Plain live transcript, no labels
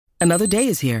Another day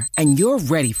is here, and you're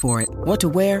ready for it. What to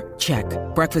wear? Check.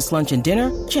 Breakfast, lunch, and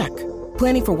dinner? Check.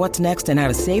 Planning for what's next and how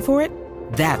to save for it?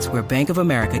 That's where Bank of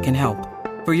America can help.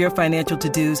 For your financial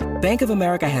to-dos, Bank of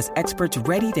America has experts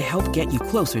ready to help get you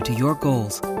closer to your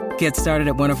goals. Get started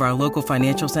at one of our local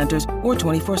financial centers or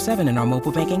 24/7 in our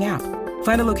mobile banking app.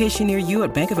 Find a location near you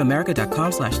at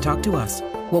bankofamerica.com/talktous.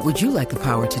 What would you like the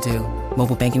power to do?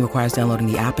 Mobile banking requires downloading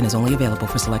the app and is only available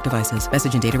for select devices.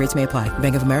 Message and data rates may apply.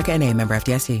 Bank of America N.A., member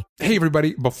FDIC. Hey,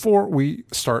 everybody. Before we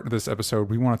start this episode,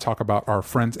 we want to talk about our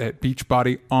friends at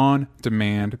Beachbody On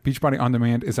Demand. Beachbody On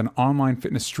Demand is an online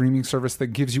fitness streaming service that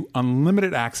gives you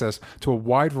unlimited access to a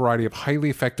wide variety of highly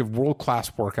effective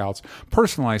world-class workouts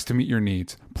personalized to meet your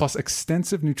needs, plus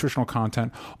extensive nutritional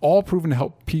content, all proven to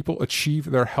help people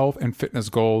achieve their health and fitness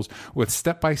goals with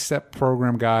step-by-step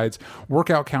program guides,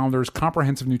 workout calendars,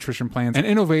 comprehensive nutrition plans, an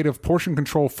innovative portion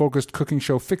control focused cooking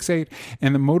show Fixate,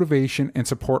 and the motivation and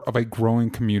support of a growing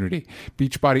community.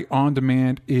 Beachbody On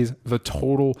Demand is the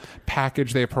total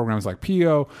package. They have programs like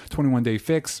PO, 21-Day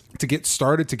Fix. To get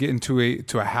started, to get into a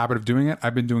habit of doing it,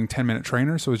 I've been doing 10-minute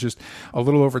trainer, so it's just a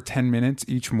little over 10 minutes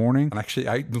each morning. And actually,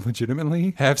 I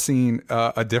legitimately have seen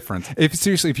a difference.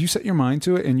 If you set your mind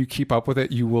to it and you keep up with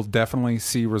it, you will definitely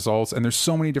see results. And there's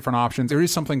so many different options. There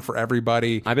is something for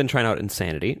everybody. I've been trying out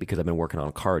Insanity because I've been working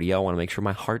on cardio. I want to make sure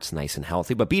my heart's nice and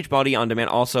healthy. But Beachbody On Demand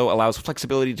also allows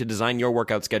flexibility to design your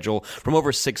workout schedule from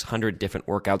over 600 different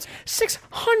workouts.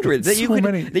 600 that you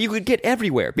could get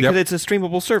everywhere because it's a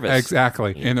streamable service.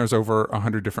 Exactly. Yeah. And there's over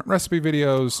 100 different recipe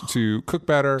videos to cook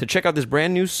better. To check out this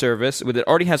brand new service that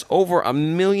already has over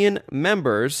 1 million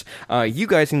members, you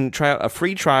guys can try out a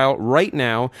free trial right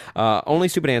now. Only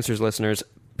Stupid Answers listeners,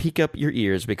 peek up your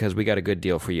ears because we got a good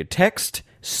deal for you. Text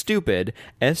STUPID,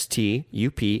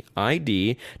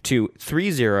 STUPID, to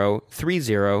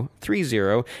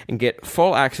 303030 and get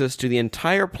full access to the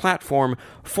entire platform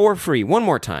for free. One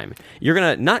more time. You're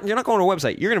not going to a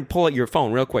website. You're going to pull out your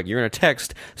phone real quick. You're going to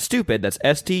text STUPID, that's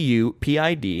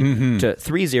STUPID, to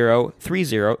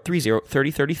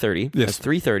 303030. Yes. That's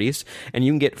 330s, and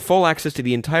you can get full access to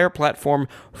the entire platform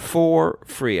for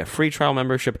free. A free trial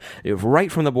membership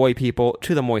right from the boy people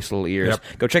to the moist little ears. Yep.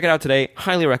 Go check it out today.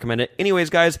 Highly recommend it.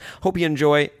 Anyways, guys, hope you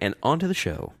enjoy, and on to the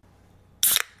show.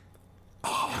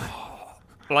 Oh,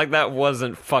 like that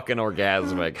wasn't fucking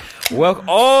orgasmic. Welcome.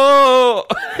 Oh!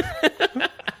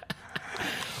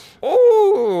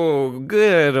 Oh,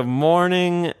 good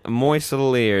morning, moist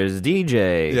little ears.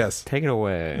 DJ. Yes. Take it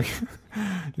away.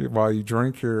 While you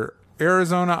drink your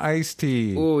Arizona iced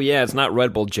tea. Oh, yeah, it's not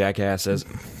Red Bull, jackasses.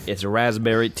 It's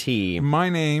raspberry tea. My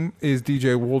name is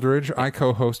DJ Wooldridge. I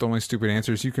co-host Only Stupid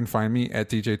Answers. You can find me at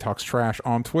DJ Talks Trash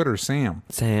on Twitter. Sam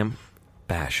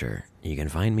Basher. You can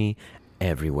find me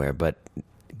everywhere, but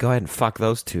go ahead and fuck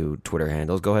those two Twitter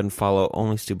handles. Go ahead and follow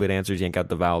Only Stupid Answers. Yank out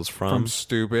the vowels from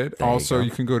stupid. There also, you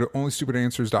you can go to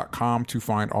onlystupidanswers.com to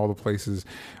find all the places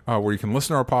where you can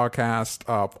listen to our podcast,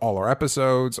 all our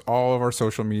episodes, all of our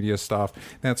social media stuff.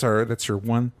 That's your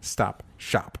one-stop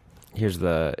shop. Here's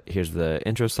the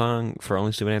intro song for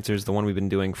Only Stupid Answers, the one we've been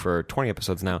doing for 20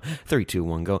 episodes now. 3, 2,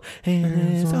 1, go.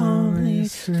 It's only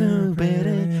stupid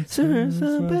answers,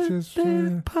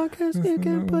 the podcast you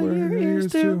can put your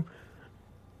ears to.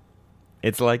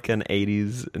 It's like an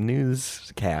 80s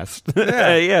newscast.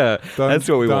 Yeah. That's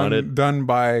what we wanted. Done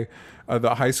by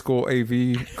the high school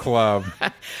AV club.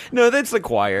 No, that's the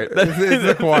choir. It's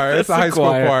the choir. It's the high school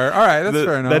choir. All right, that's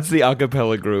fair enough. That's the a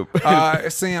cappella group.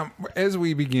 Sam, as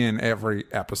we begin every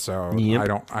episode, yep.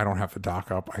 I don't have the doc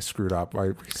up. I screwed up.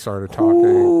 I started talking.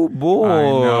 Oh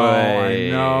boy.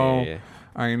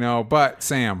 I know. But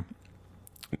Sam,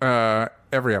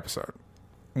 every episode,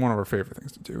 one of our favorite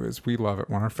things to do is we love it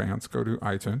when our fans go to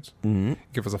iTunes,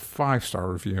 give us a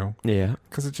 5-star review. Yeah,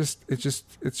 because it's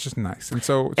just nice, and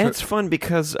so it's fun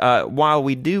because while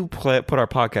we do put our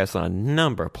podcast on a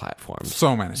number of platforms,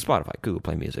 so many: Spotify, Google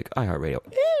Play Music, iHeartRadio,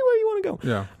 anywhere you want to go.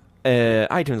 Yeah.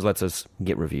 iTunes lets us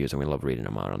get reviews, and we love reading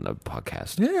them out on the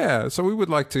podcast. Yeah, so we would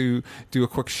like to do a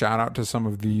quick shout out to some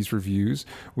of these reviews.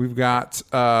 We've got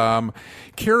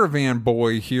Caravan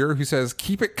Boy here who says,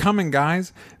 "Keep it coming,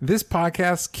 guys. This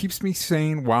podcast keeps me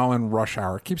sane while in rush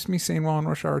hour." Keeps me sane while in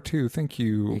rush hour too. Thank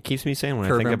you. It keeps me sane when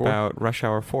Caravan I think Boy. about Rush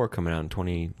Hour 4 coming out in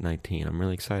 2019. I'm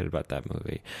really excited about that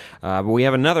movie. But we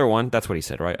have another one. That's what he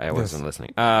said, right? I wasn't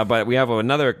listening. But we have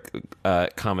another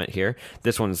comment here.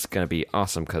 This one's going to be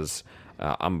awesome because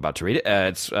I'm about to read it.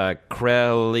 It's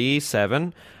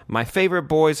Crelly7. My favorite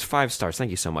boys, 5 stars.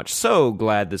 Thank you so much. So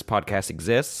glad this podcast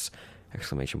exists.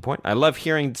 Exclamation point. I love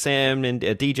hearing Sam and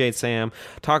DJ Sam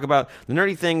talk about the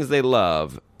nerdy things they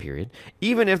love. period.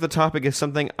 Even if the topic is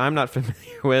something I'm not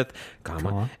familiar with,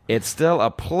 comma, it's still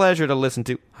a pleasure to listen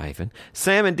to, hyphen.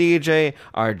 Sam and DJ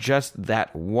are just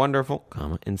that wonderful,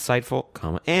 comma, insightful,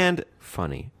 comma, and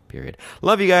funny, period.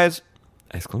 Love you guys!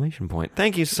 Exclamation point.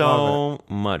 Thank you so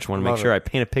much. Want to make sure I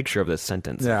paint a picture of this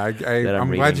sentence. Yeah, I'm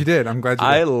glad you did.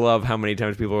 I love how many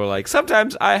times people were like,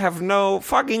 sometimes I have no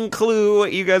fucking clue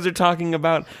what you guys are talking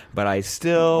about, but I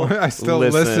still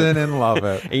listen and love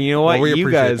it. And you know what? Well, you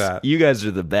guys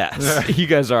are the best. You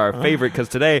guys are our favorite, because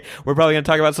today we're probably going to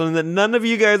talk about something that none of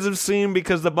you guys have seen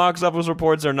because the box office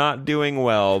reports are not doing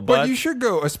well. But you should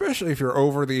go, especially if you're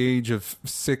over the age of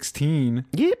 16.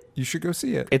 Yep. You should go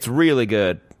see it. It's really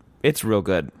good. It's real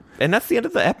good. And that's the end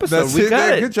of the episode. We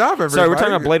got it. Good job, everybody. Sorry, we're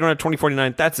talking about Blade Runner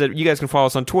 2049. That's it. You guys can follow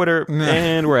us on Twitter,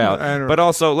 and we're out. But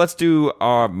also, let's do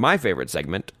my favorite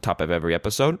segment, top of every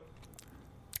episode.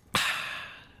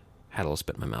 Had a little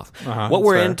spit in my mouth. What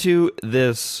we're into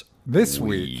this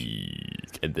week.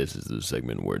 And this is the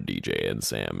segment where DJ and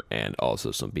Sam and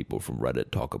also some people from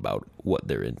Reddit talk about what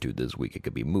they're into this week. It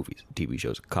could be movies, TV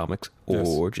shows, comics,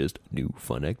 or just new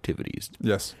fun activities.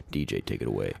 Yes. DJ, take it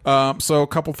away. So a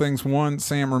couple things. One,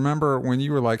 Sam, remember when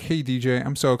you were like, hey, DJ,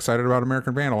 I'm so excited about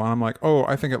American Vandal. And I'm like, oh,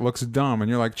 I think it looks dumb. And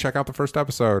you're like, check out the first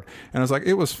episode. And I was like,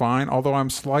 it was fine, although I'm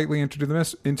slightly into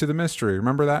the mystery.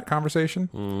 Remember that conversation?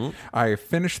 Mm-hmm. I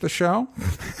finished the show.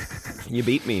 You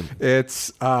beat me.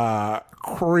 It's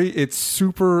it's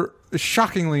super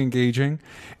shockingly engaging,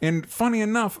 and funny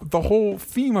enough, the whole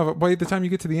theme of it by the time you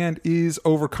get to the end is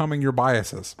overcoming your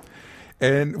biases,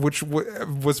 and which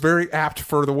was very apt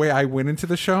for the way I went into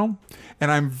the show.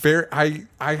 And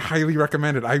I highly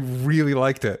recommend it. I really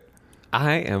liked it.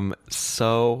 I am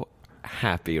so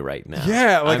happy right now.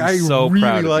 Yeah, like I'm so really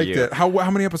proud liked of you. it.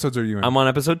 How many episodes are you in? I'm on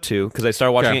episode 2 because I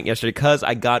started watching it yesterday because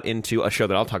I got into a show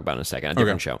that I'll talk about in a second, a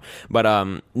different show. But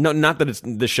no, not that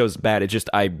the show's bad. It's just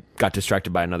I got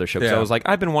distracted by another show because I was like,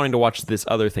 I've been wanting to watch this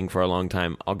other thing for a long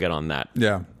time. I'll get on that.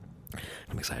 Yeah.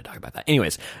 I'm excited to talk about that.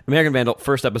 Anyways, American Vandal,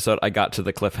 first episode, I got to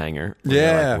the cliffhanger.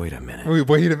 Yeah. Like, wait a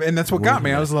minute. And that's what got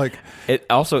me. I was like... It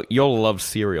also, you'll love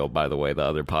Serial, by the way, the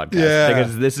other podcast. Yeah.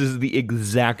 Because this is the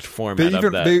exact format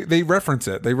of that. They reference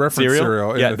it. They reference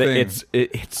Serial in the thing.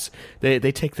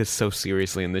 They take this so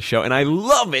seriously in this show, and I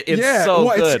love it. It's so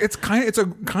good. It's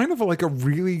kind of like a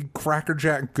really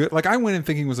crackerjack good... Like, I went in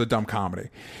thinking it was a dumb comedy.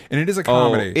 And it is a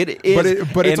comedy. It is.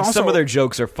 But it's also... some of their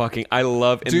jokes are fucking... I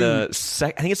love... I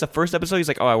think it's the first episode. He's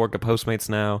like, oh, I work at Postmates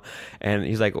now. And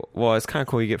he's like, well, it's kind of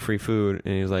cool you get free food.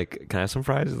 And he's like, can I have some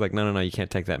fries? He's like, no, you can't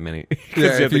take that many.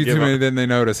 Yeah, if you eat too many, then they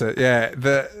notice it. Yeah,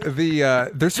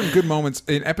 there's some good moments.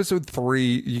 In episode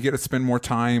 3, you get to spend more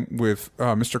time with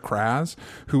Mr. Kraz,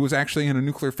 who was actually in a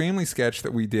Nuclear Family sketch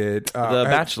that we did. The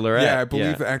Bachelorette. Yeah, I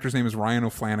believe the actor's name is Ryan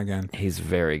O'Flanagan. He's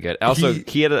very good. Also,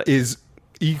 he is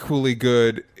equally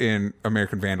good in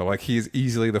American Vandal. Like, he is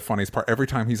easily the funniest part. Every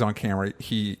time he's on camera,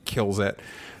 he kills it.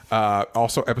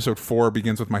 Also, episode 4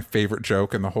 begins with my favorite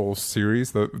joke in the whole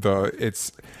series. But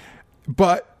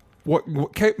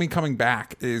what kept me coming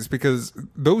back is because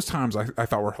those times I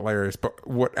thought were hilarious. But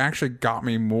what actually got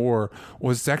me more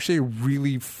was it's actually a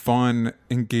really fun,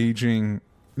 engaging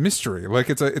mystery. Like,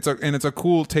 it's a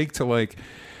cool take to, like,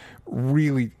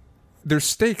 really, there's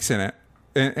stakes in it,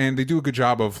 and they do a good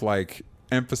job of, like,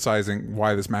 emphasizing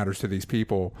why this matters to these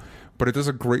people. But it does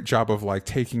a great job of, like,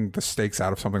 taking the stakes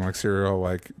out of something like Serial,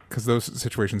 like, because those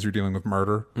situations you're dealing with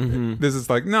murder. Mm-hmm. This is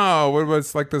like, no, it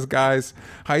was like this guy's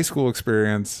high school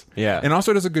experience. Yeah. And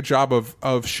also does a good job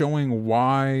of showing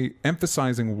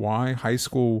emphasizing why high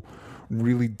school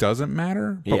really doesn't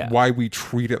matter, but why we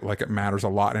treat it like it matters a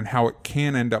lot, and how it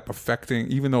can end up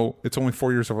affecting, even though it's only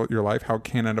 4 years of your life, how it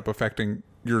can end up affecting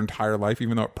your entire life,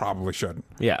 even though it probably shouldn't.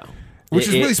 Yeah. Which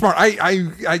is really smart.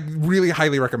 I really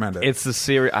highly recommend it. It's the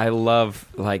series. I love,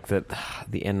 like, the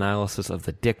analysis of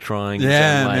the dick drawings.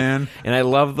 Yeah, and, like, man. And I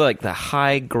love the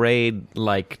high grade,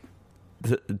 like,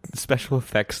 the special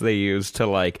effects they use to,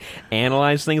 like,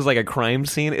 analyze things like a crime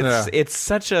scene. It's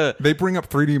such a... They bring up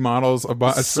 3D models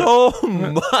about so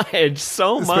much.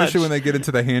 Especially when they get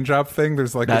into the hand job thing.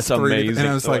 There's like that's this 3D, amazing. and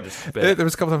I was like, there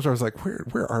was a couple times where I was like,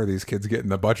 where are these kids getting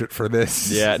the budget for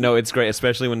this? Yeah, no, it's great,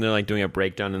 especially when they're, like, doing a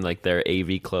breakdown in, like, their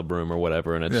AV club room or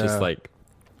whatever, and it's just like...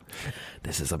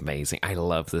 this is amazing. I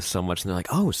love this so much. And they're like,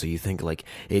 oh, so you think like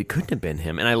it couldn't have been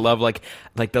him? And I love like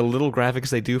the little graphics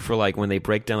they do for like when they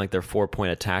break down like their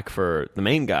 4-point attack for the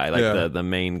main guy, like the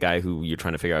main guy who you're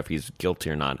trying to figure out if he's guilty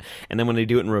or not. And then when they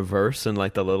do it in reverse and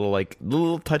like the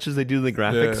little touches they do to the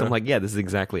graphics, I'm like, yeah, this is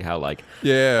exactly how like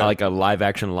a live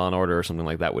action Law and Order or something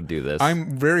like that would do this.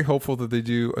 I'm very hopeful that they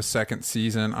do a second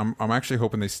season. I'm actually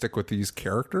hoping they stick with these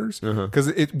characters because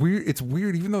it's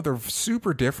weird. Even though they're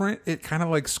super different, it kind of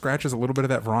like scratches a little bit of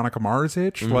that Veronica Mars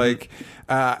itch. Like,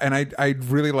 and I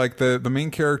really like the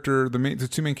main character, the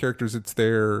two main characters. It's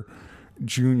their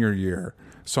junior year.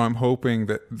 So I'm hoping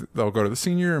that they'll go to the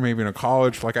senior or maybe in a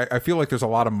college. Like I feel like there's a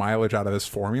lot of mileage out of this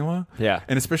formula. Yeah.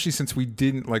 And especially since we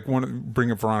didn't like want to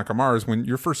bring up Veronica Mars when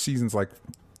your first season's like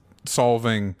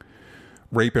solving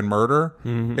rape and murder.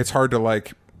 It's hard to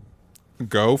like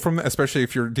go from that, especially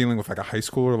if you're dealing with like a high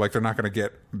schooler. Like they're not going to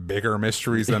get bigger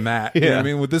mysteries than that. You know what I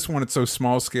mean? With this one, it's so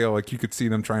small scale. Like you could see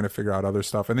them trying to figure out other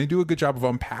stuff, and they do a good job of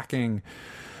unpacking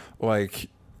like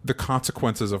the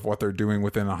consequences of what they're doing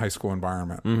within a high school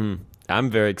environment. I'm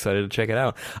very excited to check it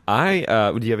out.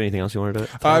 Do you have anything else you wanted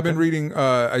to? I've been reading.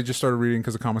 I just started reading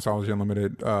because of Comixology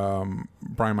Unlimited.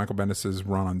 Brian Michael Bendis'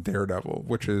 run on Daredevil,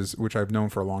 which I've known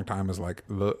for a long time as like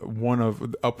the one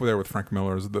of up there with Frank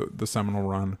Miller's the seminal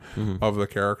run of the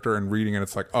character. And reading it,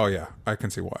 it's like, oh yeah, I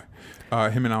can see why.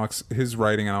 His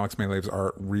writing and Alex Maleev's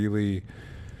art really.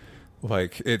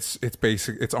 Like it's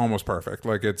basic. It's almost perfect.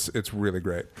 Like it's really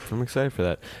great. I'm excited for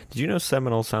that. Did you know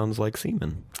seminal sounds like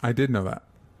semen? I did know that.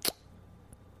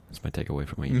 This might take away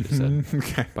from what you just said.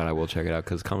 Okay. But I will check it out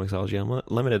because Comixology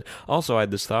Unlimited. Also, I had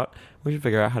this thought. We should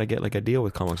figure out how to get like a deal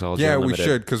with Comixology Unlimited. Yeah, we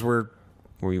should because we're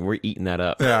eating that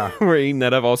up. Yeah. We're eating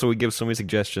that up. Also, we give so many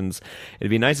suggestions. It'd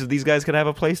be nice if these guys could have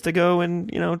a place to go and,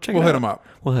 check it out. We'll hit them up.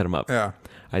 We'll hit them up. Yeah.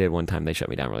 I did one time. They shut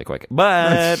me down really quick.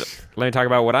 But let me talk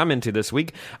about what I'm into this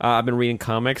week. I've been reading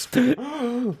comics.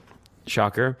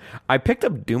 Shocker. I picked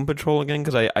up Doom Patrol again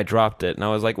because I dropped it. And I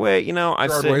was like, wait,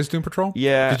 Gerard Way's Doom Patrol?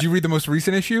 Yeah. Did you read the most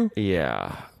recent issue?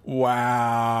 Yeah.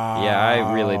 Wow. Yeah,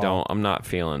 I really don't. I'm not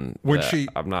feeling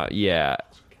I'm not. Yeah.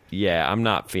 Yeah, I'm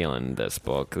not feeling this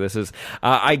book. This is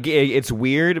it's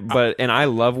weird, and I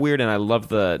love weird, and I love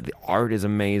the art is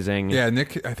amazing. Yeah,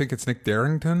 I think it's Nick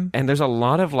Darrington. And there's a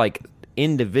lot of like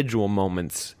individual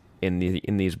moments in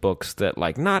these books that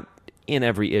like not in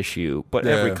every issue, but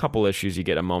every couple issues you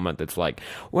get a moment that's like,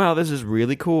 wow, this is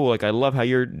really cool. Like I love how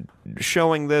you're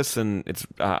showing this, and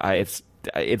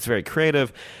it's very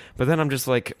creative. But then I'm just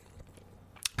like,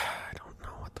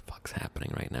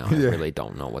 happening right now. I really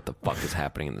don't know what the fuck is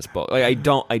happening in this book. Like I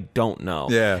don't know.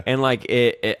 Yeah. And like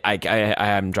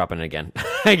I'm dropping it again.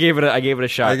 I gave it a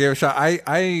shot.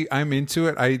 I'm into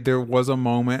it. There was a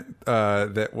moment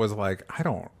that was like, I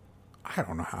don't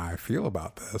know how I feel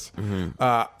about this.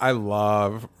 I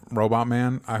love Robot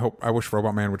Man. I wish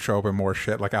Robot Man would show up in more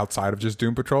shit, like outside of just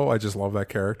Doom Patrol. I just love that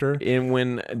character. And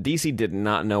when DC did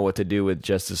not know what to do with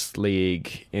Justice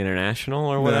League International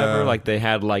or whatever, like they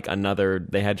had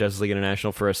Justice League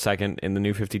International for a second in the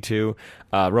New 52.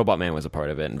 Robot Man was a part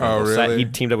of it. And really? He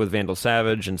teamed up with Vandal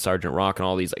Savage and Sergeant Rock and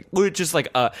all these just like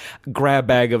a grab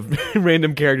bag of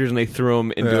random characters, and they threw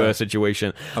them into a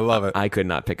situation. I love it. I could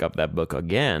not pick up that book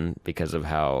again because of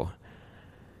how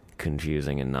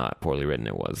confusing and not poorly written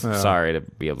it was. Sorry to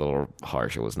be a little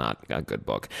harsh. It was not a good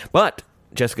book. But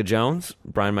Jessica Jones,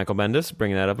 Brian Michael Bendis,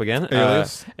 bringing that up again.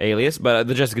 Alias, but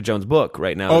the Jessica Jones book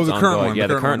right now. Oh, the current one. Yeah,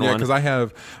 the current one. Yeah, because I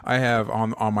have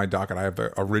on my docket, I have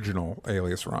the original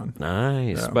Alias run.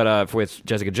 Nice. Yeah. But with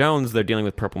Jessica Jones, they're dealing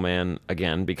with Purple Man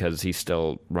again because he's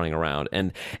still running around.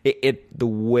 And the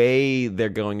way they're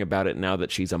going about it now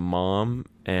that she's a mom,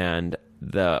 and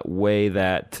the way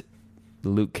that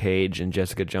Luke Cage and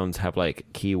Jessica Jones have like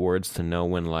keywords to know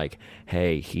when like,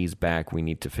 hey, he's back. We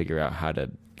need to figure out how to,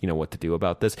 what to do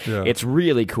about this. Yeah. It's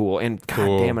really cool. And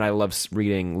God damn it, I love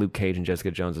reading Luke Cage and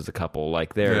Jessica Jones as a couple.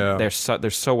 Like they're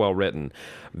so well written.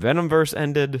 Venomverse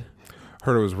ended.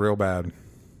 Heard it was real bad.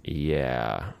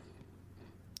 Yeah,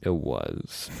 it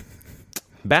was.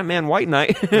 Batman White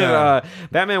Knight.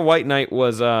 Batman White Knight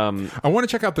was. I want to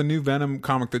check out the new Venom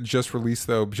comic that just released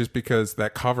though, just because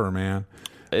that cover, man.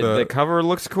 The cover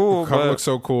looks cool. The cover looks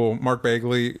so cool. Mark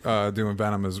Bagley doing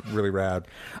Venom is really rad.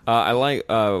 I like.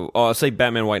 I'll say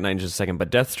Batman White Knight in just a second, but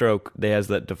Deathstroke, they has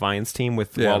that Defiance team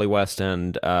with Wally West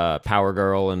and Power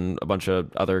Girl and a bunch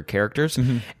of other characters,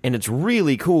 and it's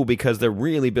really cool because they're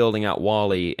really building out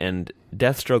Wally, and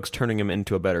Deathstroke's turning him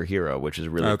into a better hero, which is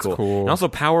really cool. And also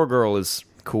Power Girl is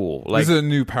cool. Like, this is a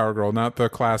new Power Girl, not the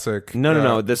classic.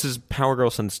 No. This is Power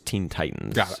Girl since Teen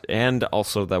Titans. Got it. And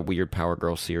also that weird Power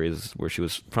Girl series where she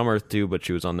was from Earth 2, but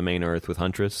she was on the main Earth with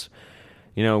Huntress.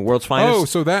 World's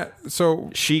Finest. So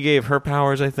She gave her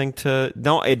powers, I think, to...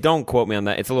 Don't quote me on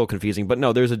that. It's a little confusing. But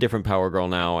no, there's a different Power Girl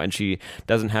now, and she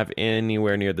doesn't have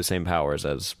anywhere near the same powers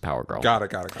as Power Girl. Got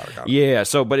it. Yeah,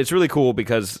 but it's really cool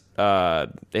because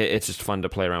it's just fun to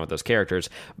play around with those characters.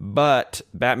 But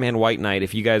Batman White Knight,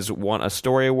 if you guys want a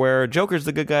story where Joker's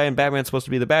the good guy and Batman's supposed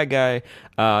to be the bad guy,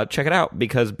 check it out,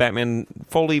 because Batman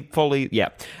fully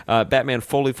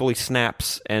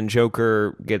snaps and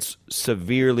Joker gets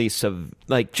severely,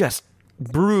 just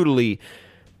brutally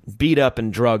beat up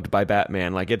and drugged by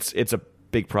Batman. Like, it's a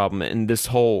big problem, and this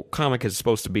whole comic is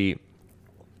supposed to be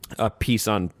a piece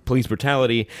on police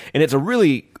brutality, and it's a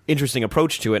really interesting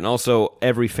approach to it. And also,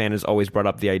 every fan has always brought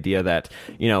up the idea that,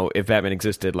 if Batman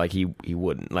existed, like, he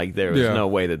wouldn't, like, there was no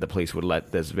way that the police would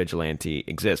let this vigilante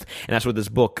exist, and that's what this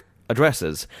book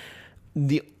addresses.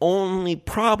 The only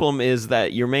problem is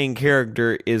that your main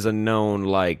character is a known,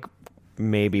 like,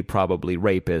 maybe probably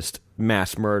rapist,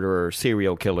 mass murderer,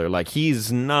 serial killer. Like,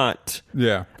 he's not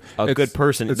a good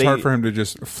person. It's hard for him to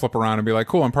just flip around and be like,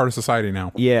 cool, I'm part of society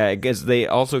now. Yeah, I guess they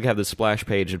also have this splash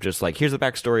page of just like, here's the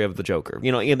backstory of the Joker.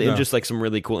 And just like some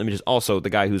really cool images. Also, the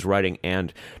guy who's writing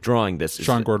and drawing this is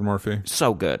Sean Gordon Murphy.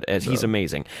 So good. He's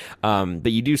amazing.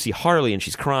 But you do see Harley and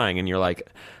she's crying, and you're like,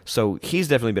 so he's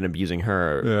definitely been abusing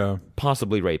her,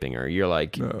 possibly raping her. You're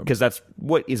like, because that's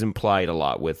what is implied a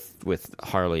lot with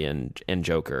Harley and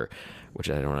Joker. Which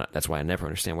I don't know. That's why I never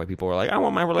understand why people are like, I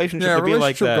want my relationship to be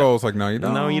like that. Goals. Like, no, you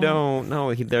don't. No, you don't. No,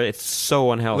 it's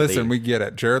so unhealthy. Listen, we get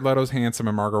it. Jared Leto's handsome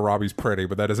and Margot Robbie's pretty,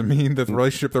 but that doesn't mean that the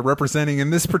relationship they're representing in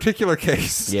this particular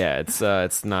case. Yeah,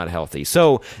 it's not healthy.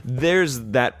 So there's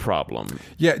that problem.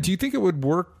 Yeah, do you think it would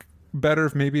work better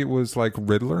if maybe it was like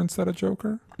Riddler instead of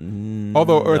Joker?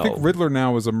 Although no. I think Riddler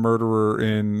now is a murderer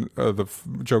in the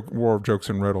War of Jokes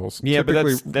and Riddles. Yeah,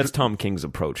 typically, but that's Tom King's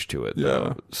approach to it,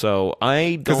 though. So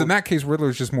because in that case, Riddler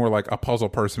is just more like a puzzle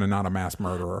person and not a mass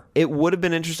murderer. It would have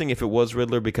been interesting if it was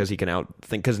Riddler, because he can outthink.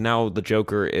 Because now the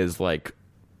Joker is like,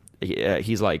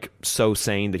 he's like so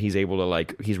sane that he's able to,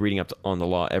 like, he's reading up on the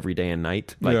law every day and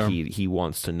night. Like he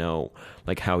wants to know,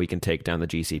 like, how he can take down the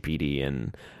GCPD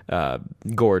and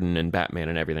Gordon and Batman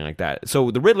and everything like that. So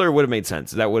the Riddler would have made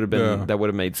sense. That would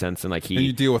have made sense. And like and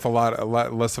you deal with a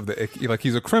lot less of the icky. Like,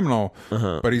 he's a criminal,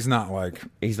 but he's not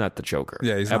the Joker.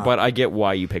 Yeah, he's not. But I get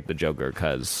why you picked the Joker,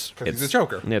 because he's the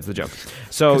Joker. Yeah, it's the Joker.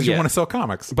 So you want to sell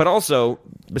comics. But also,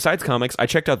 besides comics, I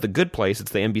checked out The Good Place.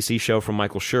 It's the NBC show from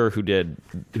Michael Schur,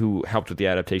 who helped with the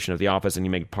adaptation of The Office, and he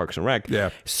made Parks and Rec. Yeah,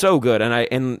 so good.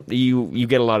 And you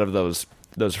get a lot of those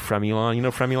Fremulon,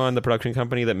 Fremulon, the production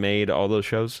company that made all those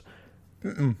shows.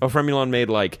 Fremulon made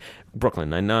like Brooklyn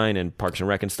Nine-Nine and Parks and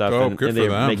Rec and stuff. Oh, good for them,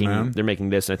 man. They're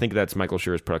making this, and I think that's Michael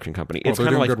Schur's production company. It's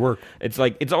kind of like good work.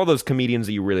 It's all those comedians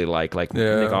that you really like Nick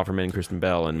Offerman and Kristen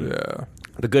Bell. And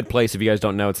The Good Place, if you guys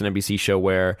don't know, it's an NBC show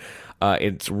where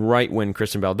it's right when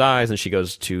Kristen Bell dies and she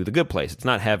goes to the good place. It's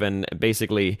not heaven.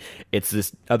 Basically, it's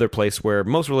this other place where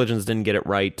most religions didn't get it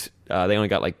right. They only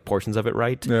got like portions of it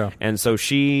right. Yeah. And so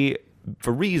she,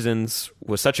 for reasons,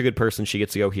 was such a good person, she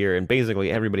gets to go here, and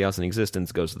basically everybody else in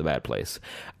existence goes to the bad place.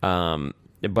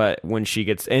 But when she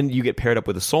gets, and you get paired up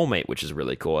with a soulmate, which is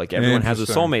really cool. Like, everyone has a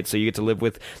soulmate, so you get to live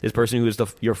with this person who is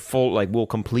your full, like, will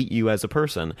complete you as a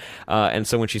person. And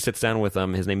so when she sits down with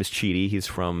him, his name is Chidi. He's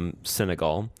from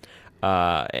Senegal.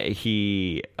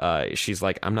 She's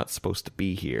like, I'm not supposed to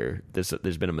be here.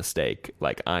 There's been a mistake.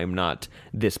 Like, I'm not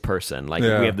this person. Like,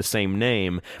 we have the same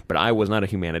name, but I was not a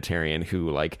humanitarian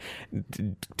who like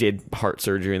did heart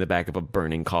surgery in the back of a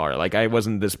burning car. Like, I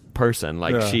wasn't this person.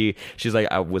 Like, she's like,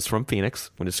 I was from Phoenix,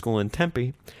 went to school in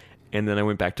Tempe, and then I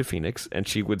went back to Phoenix, and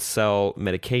she would sell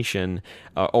medication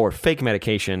or fake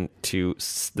medication to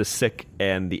the sick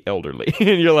and the elderly.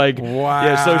 And you're like, wow.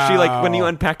 Yeah. So she, like, when you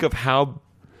unpack of how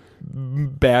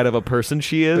bad of a person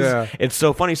she is, it's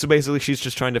so funny. So basically, she's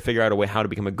just trying to figure out a way how to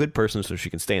become a good person so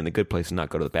she can stay in the good place and not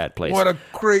go to the bad place. What a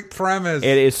great premise.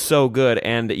 It is so good.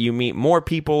 And you meet more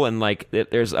people, and like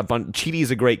there's a bunch. Chidi's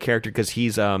a great character because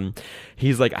he's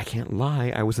like, I can't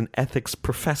lie, I was an ethics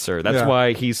professor. That's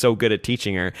why he's so good at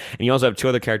teaching her. And you also have two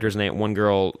other characters, named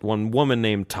one woman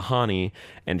named Tahani,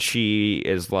 and she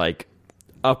is like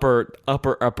upper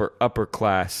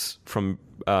class from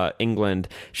England.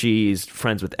 She's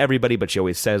friends with everybody, but she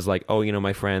always says like, oh,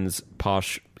 my friend's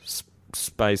posh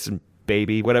spice and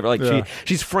baby, whatever. Like,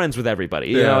 she's friends with everybody,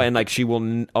 you know, and like she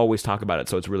will always talk about it.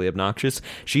 So it's really obnoxious.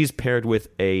 She's paired with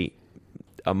a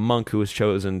monk who was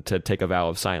chosen to take a vow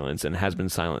of silence and has been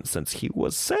silent since he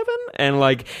was 7. And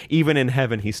like, even in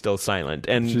heaven, he's still silent.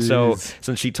 And so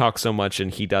since she talks so much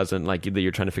and he doesn't, like,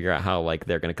 you're trying to figure out how like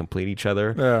they're going to complete each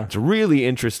other. Yeah. It's really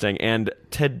interesting. And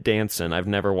Ted Danson, I've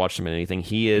never watched him in anything.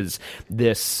 He is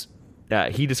this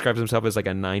he describes himself as like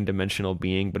a 9-dimensional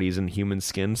being, but he's in human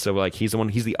skin. So like he's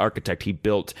the architect. He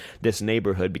built this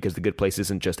neighborhood because the good place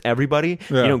isn't just everybody.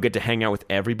 Yeah. You don't get to hang out with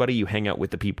everybody. You hang out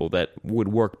with the people that would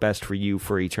work best for you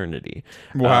for eternity.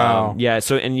 Wow. Yeah.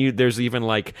 So there's even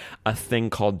like a thing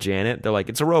called Janet. They're like,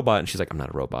 it's a robot, and she's like, I'm not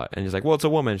a robot. And he's like, well, it's a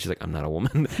woman. She's like, I'm not a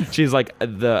woman. She's like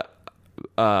the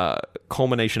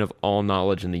culmination of all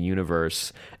knowledge in the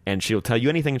universe, and she'll tell you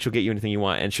anything and she'll get you anything you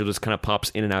want, and she'll just kind of pops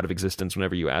in and out of existence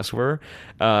whenever you ask for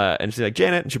her. And she's like,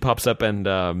 Janet, and she pops up,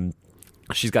 and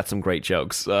she's got some great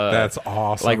jokes. That's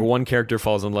awesome. Like one character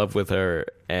falls in love with her,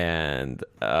 and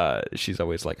she's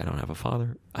always like, I don't have a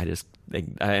father.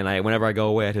 Whenever I go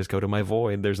away, I just go to my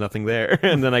void. There's nothing there,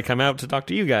 and then I come out to talk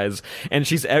to you guys. And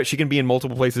she can be in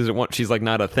multiple places at once. She's like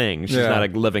not a thing. She's not a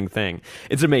living thing.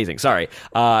 It's amazing. Sorry.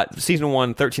 Season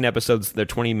 1, 13 episodes. They're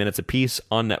 20 minutes apiece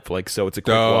on Netflix, so it's a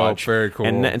quick watch. Very cool.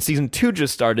 And season 2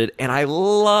 just started, and I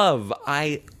love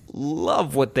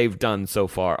what they've done so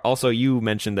far. Also, you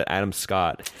mentioned that Adam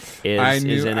Scott is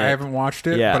in it. I haven't watched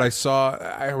it, Yeah. but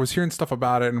I was hearing stuff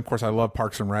about it, and of course I love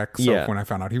Parks and Rec, so Yeah. when I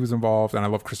found out he was involved, and I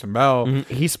love Kristen Bell.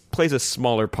 He plays a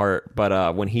smaller part, but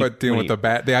Dealing with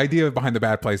the idea behind the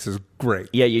bad place is great.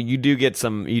 Yeah, you do get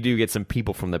some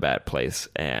people from the bad place,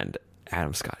 and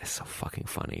Adam Scott is so fucking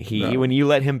funny. When you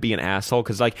let him be an asshole,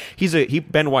 because like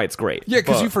Ben White's great. Yeah,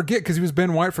 because you forget, because he was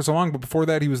Ben White for so long, but before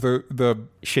that he was the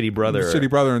shitty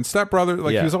brother and stepbrother.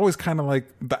 Like he was always kind of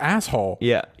like the asshole.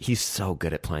 Yeah, he's so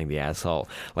good at playing the asshole.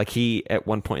 Like he at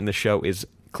one point in the show is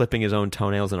clipping his own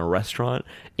toenails in a restaurant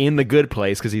in The Good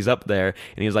Place because he's up there,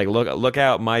 and he's like, look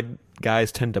out, my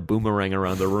guys tend to boomerang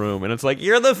around the room, and it's like,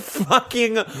 you're the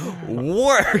fucking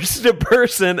worst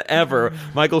person ever.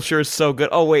 Michael Schur is so good.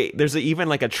 Oh wait, there's even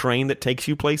like a train that takes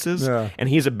you places, and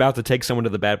he's about to take someone to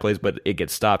the bad place, but it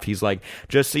gets stopped. He's like,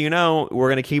 just so you know, we're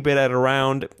gonna keep it at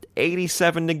around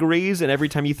 87 degrees, and every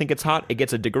time you think it's hot, it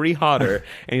gets a degree hotter.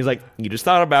 And he's like, you just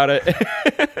thought about it.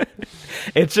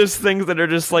 It's just things that are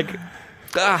just like,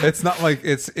 It's not like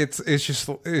it's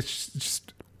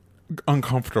just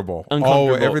uncomfortable.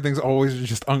 Everything's always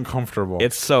just uncomfortable.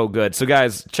 It's so good. So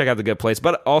guys, check out The Good Place.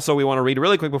 But also we want to read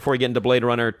really quick before we get into Blade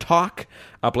Runner talk.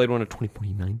 Blade Runner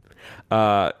 2049.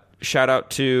 Shout out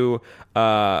to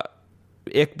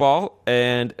Iqbal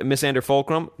and Miss Ander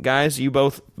Fulcrum. Guys, you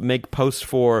both make posts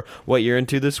for what you're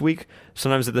into this week,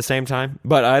 sometimes at the same time.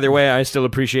 But either way, I still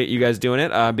appreciate you guys doing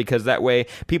it, because that way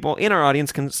people in our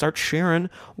audience can start sharing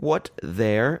what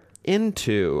they're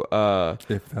into.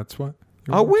 If that's what.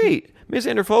 Oh, wait. Miss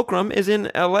Ander Fulcrum is in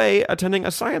L.A. attending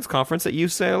a science conference at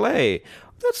UCLA.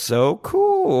 That's so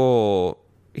cool.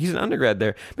 He's an undergrad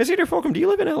there. Miss Ander Fulcrum, do you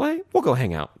live in L.A.? We'll go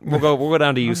hang out. We'll go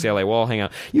down to UCLA. We'll all hang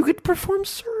out. You could perform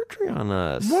surgery on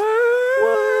us.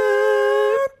 What?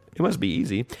 It must be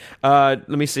easy. Let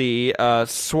me see.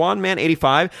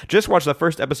 Swanman85 just watched the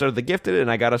first episode of The Gifted,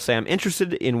 and I gotta say I'm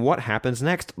interested in what happens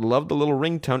next. Love the little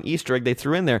ringtone Easter egg they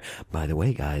threw in there. By the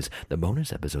way, guys, the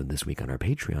bonus episode this week on our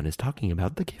Patreon is talking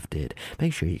about The Gifted.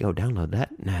 Make sure you go download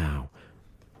that now.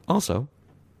 Also,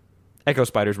 Echo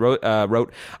Spiders wrote,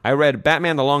 I read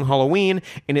Batman The Long Halloween,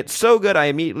 and it's so good I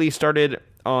immediately started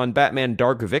on Batman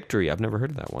Dark Victory. I've never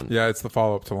heard of that one. Yeah, it's the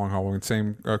follow-up to Long Halloween.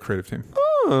 Same creative team.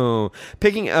 Oh,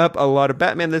 picking up a lot of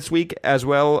Batman this week as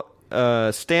well.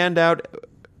 Standout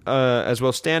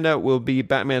will be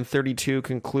Batman 32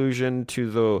 conclusion to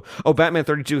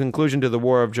the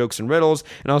War of Jokes and Riddles,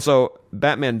 and also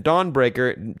Batman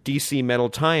Dawnbreaker DC Metal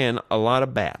tie-in, a lot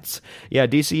of bats. Yeah,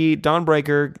 DC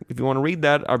Dawnbreaker, if you want to read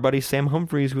that, our buddy Sam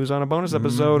Humphries, who's on a bonus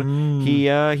episode,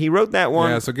 he wrote that one.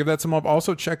 Yeah, so give that some up.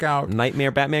 Also check out Nightmare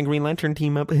Batman Green Lantern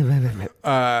team up.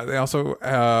 They also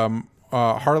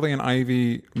Harley and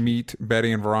Ivy Meet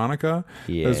Betty and Veronica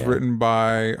is written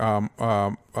by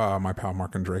my pal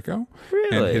Mark Andreyko.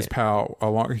 Really? And his pal,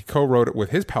 he co-wrote it with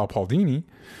his pal Paul Dini.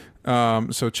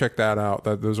 So check that out.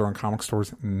 Those are on comic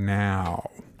stores now.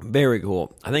 Very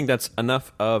cool. I think that's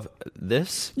enough of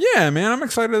this. Yeah, man, I'm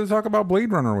excited to talk about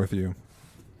Blade Runner with you.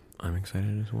 I'm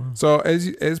excited as well. So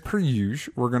as per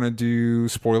usual, we're gonna do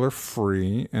spoiler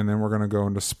free, and then we're gonna go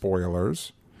into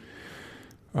spoilers.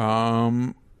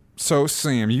 So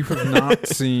Sam, you've not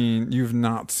seen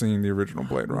the original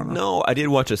Blade Runner. No, I did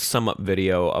watch a sum up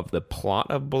video of the plot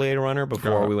of Blade Runner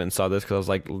before we went and saw this, because I was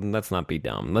like, let's not be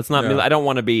dumb. Let's not. I don't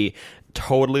want to be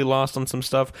totally lost on some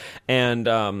stuff. And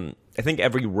I think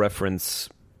every reference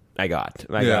I got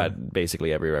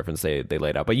basically every reference they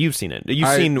laid out. But you've seen it. You've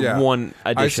seen one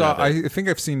edition of it. I think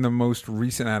I've seen the most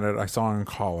recent edit I saw in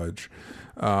college.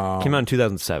 Came out in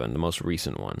 2007, the most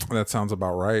recent one. That sounds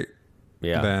about right.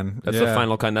 Yeah, then that's the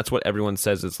final kind. That's what everyone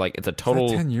says. It's like it's a total.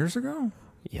 Is that 10 years ago?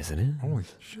 Yes, it is. Holy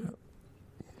shit!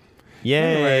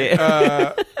 Yay!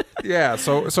 Anyway, Yeah,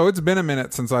 so it's been a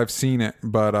minute since I've seen it,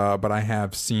 but I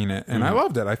have seen it, and I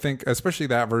loved it. I think especially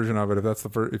that version of it. If that's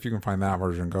if you can find that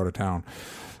version, go to town.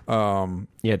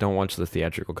 Yeah, don't watch the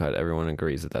theatrical cut. Everyone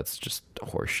agrees that that's just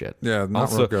horse shit. Yeah,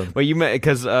 not real good. But you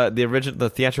because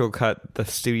the theatrical cut, the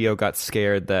studio got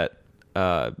scared that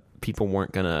people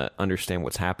weren't gonna understand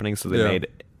what's happening, so they made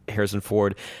Harrison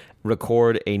Ford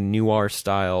record a noir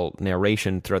style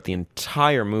narration throughout the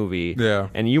entire movie. Yeah.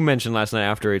 And you mentioned last night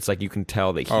after, it's like you can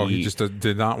tell that he just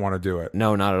did not want to do it.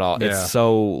 No, not at all. Yeah. It's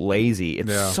so lazy.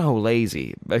 It's so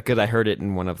lazy. Because I heard it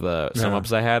in one of the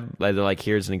sum-ups I had. Like,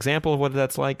 here's an example of what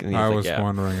that's like. And I was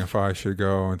wondering if I should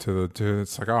go into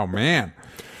it's like, oh man.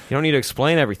 You don't need to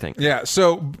explain everything. Yeah,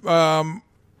 so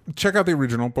check out the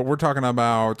original, but we're talking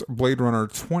about Blade Runner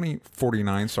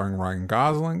 2049, starring Ryan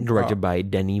Gosling, directed by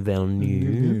Denis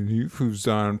Villeneuve, who's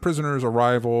done Prisoners,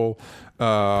 Arrival,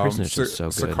 Prisoners is so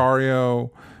good. Sicario.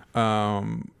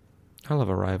 I love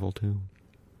Arrival too.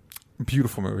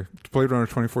 Beautiful movie, Blade Runner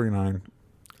 2049.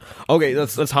 Okay,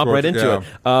 let's hop right into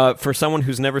it. For someone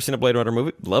who's never seen a Blade Runner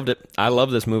movie, loved it. I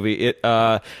love this movie.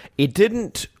 It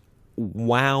didn't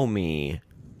wow me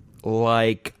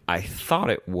like I thought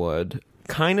it would.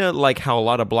 Kind of like how a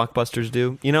lot of blockbusters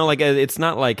do, you know, like it's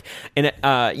not like, and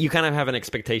you kind of have an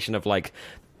expectation of like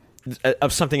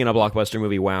of something in a blockbuster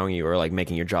movie wowing you or like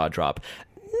making your jaw drop.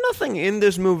 Nothing in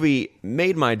this movie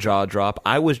made my jaw drop.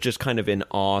 I was just kind of in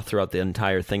awe throughout the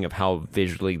entire thing of how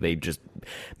visually they just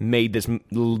made this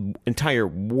entire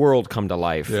world come to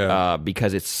life.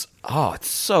 Because it's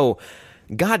so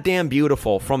goddamn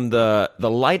beautiful, from the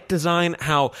light design.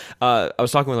 How I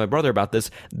was talking with my brother about this.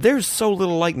 There's so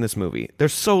little light in this movie.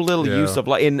 There's so little use of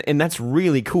light, and that's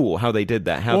really cool how they did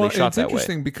that. How they shot that way. It's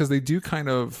interesting because they do kind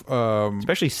of,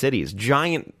 especially cities,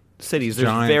 giant cities.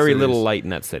 There's very little light in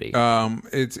that city.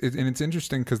 It's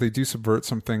interesting because they do subvert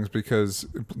some things, because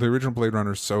the original Blade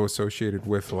Runner is so associated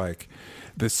with like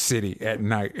the city at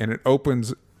night, and it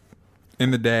opens in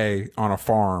the day on a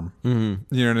farm. You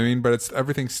know what I mean? But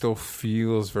everything still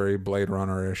feels very Blade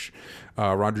Runner-ish.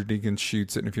 Roger Deakins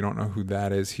shoots it, and if you don't know who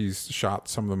that is, he's shot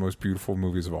some of the most beautiful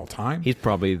movies of all time. He's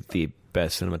probably the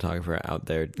best cinematographer out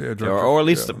there, or at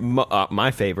least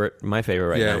my favorite right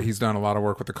now. Yeah, he's done a lot of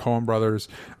work with the Coen brothers.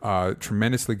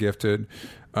 Tremendously gifted.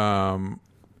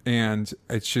 And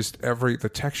it's just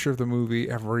the texture of the movie,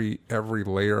 every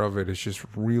layer of it is just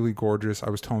really gorgeous. I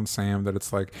was telling Sam that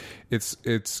it's like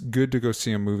it's good to go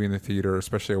see a movie in the theater,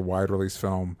 especially a wide release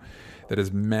film that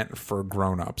is meant for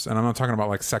grown-ups. And I'm not talking about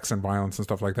like sex and violence and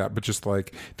stuff like that, but just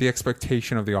like the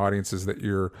expectation of the audience is that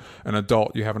you're an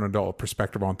adult, you have an adult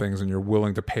perspective on things, and you're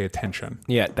willing to pay attention.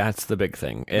 Yeah, that's the big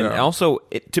thing. And also,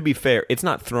 to be fair, it's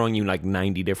not throwing you like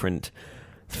 90 different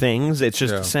things. It's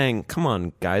just saying, come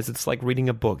on guys, it's like reading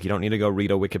a book. You don't need to go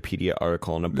read a Wikipedia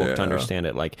article in a book to understand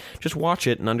it. Like, just watch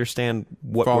it and understand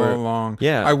what follow along.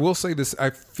 Yeah, I will say this,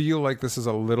 I feel like this is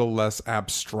a little less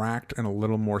abstract and a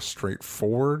little more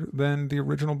straightforward than the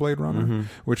original Blade Runner,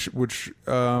 which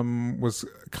was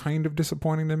kind of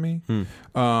disappointing to me.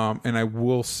 And I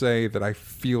will say that I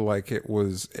feel like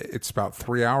it's about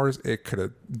 3 hours. It could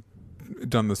have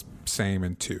done the same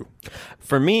in 2.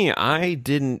 For me, I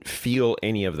didn't feel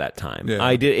any of that time.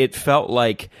 It felt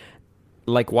like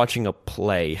watching a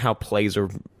play, how plays are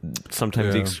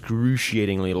sometimes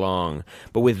excruciatingly long.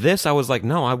 But with this, I was like,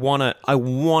 no, I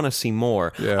wanna see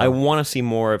more. I want to see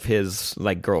more of his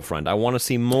like girlfriend. I want to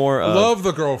see more of love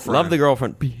the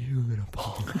girlfriend.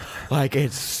 Beautiful. Like,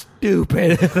 it's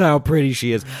stupid how pretty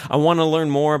she is. I want to learn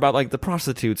more about like the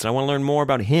prostitutes. I want to learn more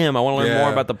about him. I want to learn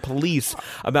more about the police,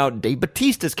 about Dave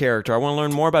Bautista's character. I want to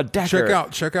learn more about Decker.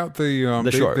 Check out the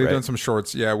short. They've done some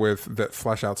shorts, with that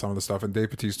flesh out some of the stuff. And Dave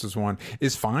Bautista's one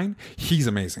is fine. He's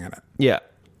amazing in it. Yeah.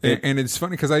 And it's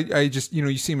funny because I just,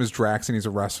 you see him as Drax and he's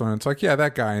a wrestler, and it's like,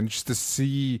 that guy. And just to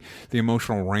see the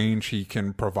emotional range he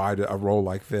can provide a role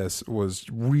like this was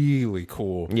really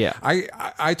cool. Yeah.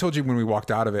 I told you when we walked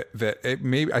out of it that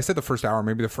I said the first hour,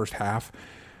 maybe the first half,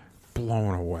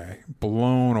 blown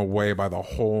away by the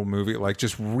whole movie, like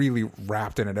just really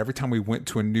wrapped in it. Every time we went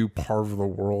to a new part of the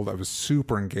world, I was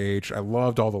super engaged. I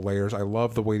loved all the layers. I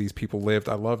loved the way these people lived.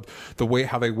 I loved the way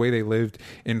they lived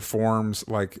informs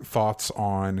like thoughts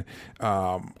on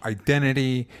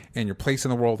identity and your place in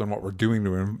the world and what we're doing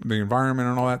to the environment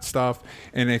and all that stuff.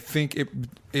 And I think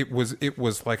it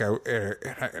was like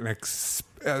an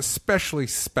especially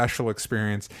special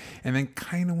experience. And then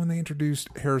kind of when they introduced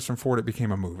Harrison Ford, it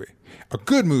became a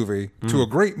good movie to a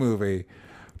great movie,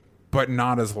 but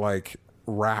not as like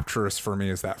rapturous for me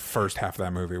as that first half of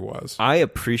that movie was. I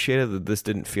appreciated that this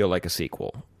didn't feel like a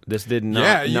sequel. This did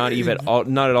not even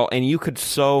not at all. And you could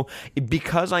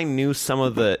because I knew some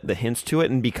of the hints to it,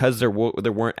 and because there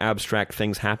weren't abstract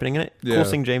things happening in it. Yeah. Cool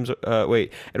seeing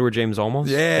Edward James Olmos.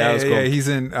 Yeah, that was cool. yeah, he's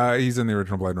in the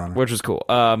original Blade Runner, which was cool.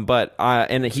 But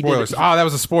and he spoilers. did. That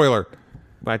was a spoiler.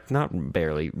 Like not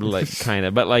barely, like kind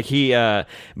of, but like he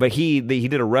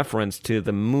did a reference to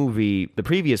the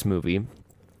previous movie,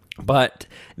 but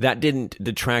that didn't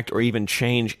detract or even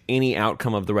change any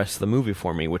outcome of the rest of the movie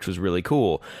for me, which was really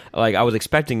cool. Like I was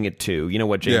expecting it to,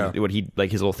 what James, what he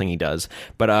like his little thing he does,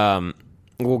 but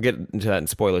we'll get into that in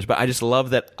spoilers. But I just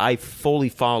love that I fully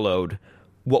followed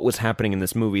what was happening in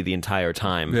this movie the entire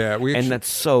time. Yeah, and that's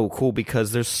so cool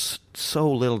because there's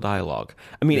so little dialogue.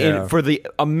 I mean, Yeah. and for the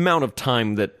amount of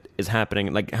time that is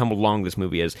happening, like how long this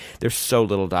movie is, there's so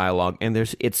little dialogue, and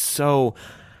it's so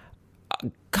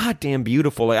goddamn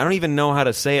beautiful. Like I don't even know how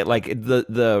to say it. Like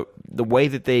the way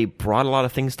that they brought a lot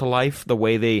of things to life, the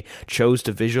way they chose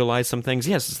to visualize some things.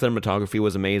 Yes, the cinematography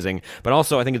was amazing, but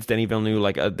also I think it's Denis Villeneuve.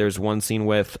 Like there's one scene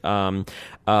with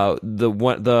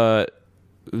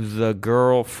the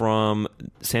girl from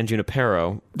San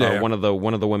Junipero, one of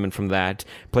the women from that,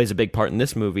 plays a big part in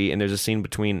this movie, and there's a scene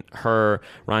between her,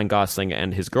 Ryan Gosling,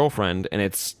 and his girlfriend, and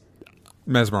it's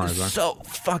Mesmerizing. so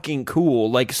fucking cool,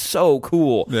 like so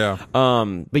cool. Yeah.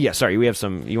 But yeah, sorry, we have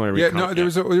some. You want to read? Yeah, no.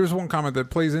 There was one comment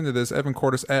that plays into this. Evan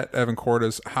Cordes at Evan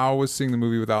Cordes. How was seeing the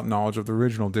movie without knowledge of the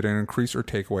original? Did it increase or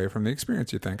take away from the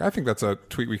experience? You think? I think that's a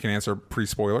tweet we can answer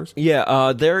pre-spoilers.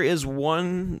 Yeah. There is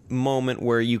one moment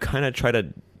where you kind of try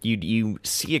to. You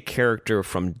see a character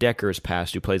from Decker's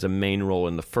past who plays a main role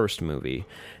in the first movie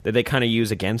that they kind of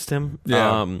use against him.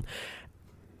 Yeah.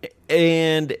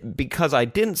 And because I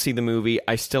didn't see the movie,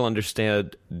 I still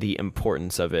understand the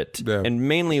importance of it, and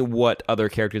mainly what other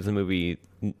characters in the movie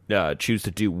choose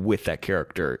to do with that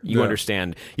character. You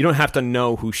understand. You don't have to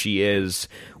know who she is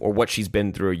or what she's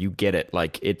been through. You get it.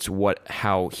 Like it's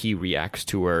how he reacts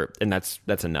to her, and that's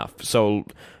enough. So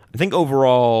I think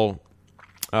overall.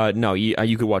 No,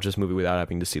 you could watch this movie without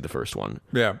having to see the first one.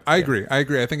 Yeah, I agree. I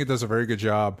think it does a very good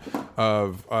job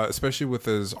of, especially with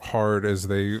as hard as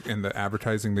in the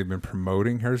advertising they've been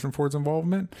promoting Harrison Ford's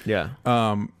involvement. Yeah.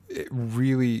 It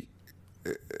really,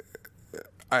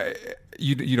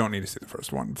 you don't need to see the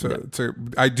first one.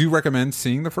 I do recommend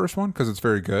seeing the first one because it's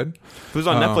very good. If it was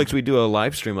on Netflix, we'd do a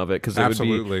live stream of it because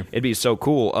it'd be so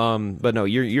cool. But no,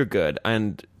 you're good.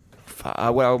 And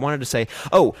what I wanted to say,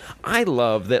 I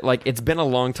love that, like, it's been a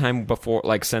long time before,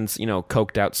 like, since,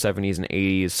 coked out 70s and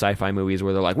 80s sci-fi movies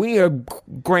where they're like, we need a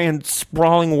grand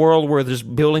sprawling world where there's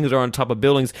buildings are on top of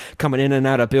buildings coming in and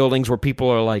out of buildings where people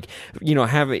are like,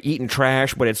 eating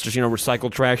trash, but it's just,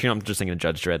 recycled trash. I'm just thinking of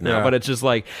Judge Dredd now, but it's just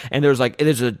like, and there's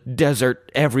a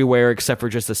desert everywhere except for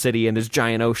just the city, and there's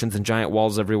giant oceans and giant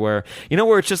walls everywhere,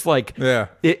 where it's just like,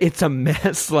 it's a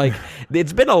mess. Like,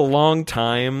 it's been a long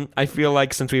time, I feel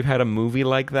like, since we've had a movie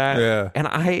like that, and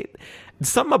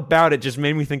something about it just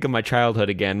made me think of my childhood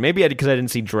again. Maybe because I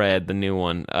didn't see Dredd, the new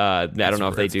one. I don't know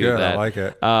if they do that. I like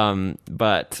it.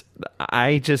 But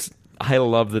I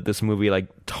love that this movie like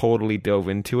totally dove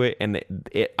into it, and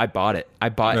I bought it. I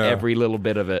bought every little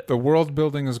bit of it. The world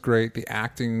building is great. The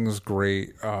acting is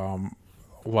great.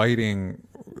 Lighting,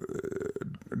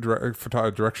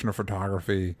 direction of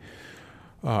photography.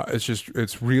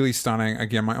 It's really stunning.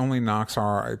 Again, my only knocks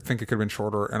are I think it could have been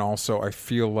shorter, and also I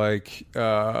feel like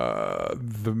I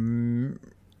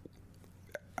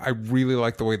really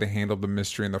like the way they handled the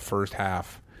mystery in the first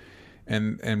half,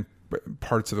 and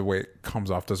parts of the way it comes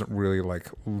off doesn't really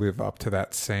like live up to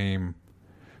that same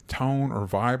tone or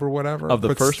vibe or whatever of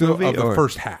the first movie, of the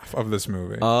first half of this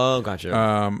movie. Oh,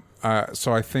 gotcha.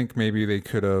 So I think maybe they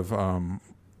could have.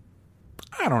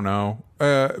 I don't know.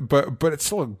 But it's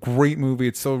still a great movie.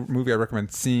 It's still a movie I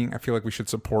recommend seeing. I feel like we should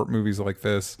support movies like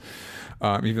this.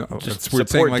 Even just it's weird support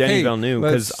saying like, Denis hey, Villeneuve,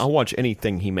 because I'll watch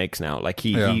anything he makes now. Like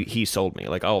he sold me.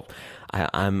 Like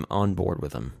I'm on board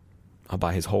with him. I'll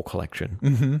buy his whole collection.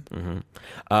 Mm-hmm.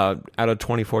 Out of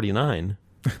 2049,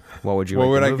 what would you? What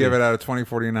would I movie? give it out of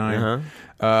 2049?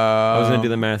 I was gonna do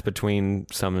the math between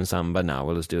some and some, but no,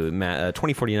 we'll just do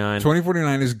 2049.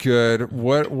 2049 is good.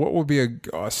 What would be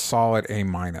a solid A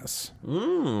minus?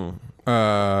 17.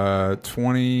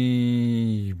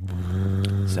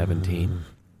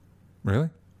 Really?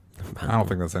 I don't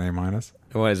think that's an A minus.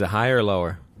 What is it? Higher or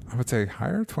lower? I would say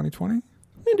higher. 2020.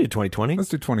 We can do 2020. Let's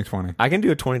do 2020. I can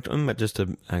do a 20, but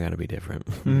I gotta be different.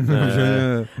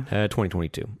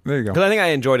 2022. There you go. Because I think I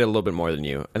enjoyed it a little bit more than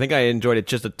you. I think I enjoyed it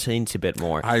just a teensy bit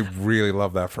more. I really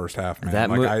love that first half,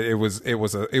 man. It was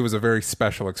a very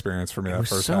special experience for me. That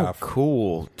first half.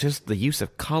 Cool. Just the use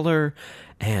of color,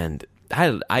 and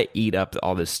I eat up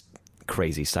all this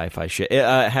crazy sci-fi shit. It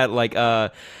had like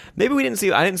maybe I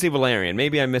didn't see Valerian.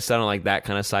 Maybe I missed out on like that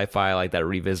kind of sci-fi, like that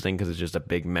revisiting, because it's just a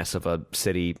big mess of a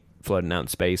city floating out in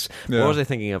space. Yeah. What was I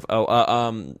thinking of?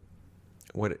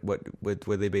 What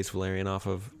they based Valerian off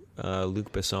of?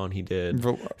 Luc Besson, he did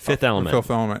Fifth Element. Fifth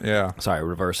Element, yeah. Sorry,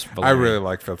 reverse Valerian. I really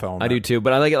like Fifth Element. I do too,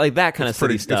 but I like it like that kind of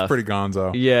city stuff. It's pretty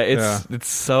gonzo. Yeah, it's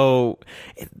so...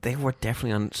 they were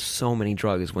definitely on so many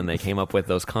drugs when they came up with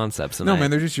those concepts. And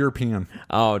man, they're just European.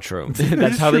 Oh, true.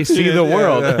 That's how they see the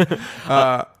world.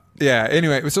 Yeah,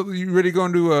 anyway, so you ready to go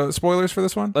into spoilers for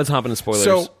this one? Let's hop into spoilers.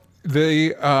 So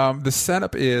the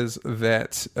setup is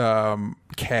that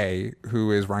Kay,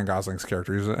 who is Ryan Gosling's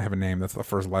character, he doesn't have a name, that's the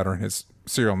first letter in his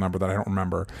serial number that I don't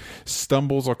remember,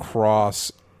 stumbles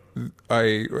across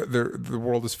the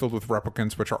world is filled with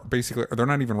replicants, which are basically, they're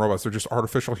not even robots, they're just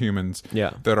artificial humans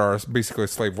that are basically a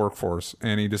slave workforce.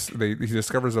 And he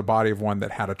discovers a body of one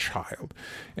that had a child,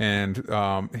 and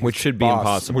which should be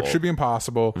impossible.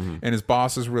 Mm-hmm. And his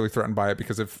boss is really threatened by it,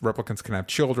 because if replicants can have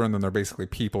children, then they're basically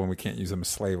people and we can't use them as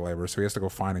slave labor. So he has to go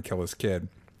find and kill his kid.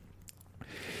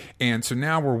 And so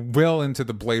now we're well into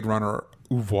the Blade Runner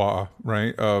oeuvre,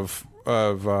 right? Of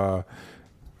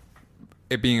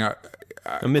it being a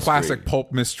classic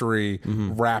pulp mystery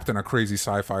wrapped in a crazy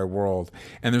sci-fi world.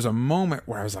 And there's a moment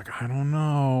where I was like, I don't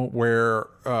know, where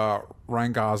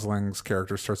Ryan Gosling's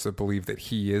character starts to believe that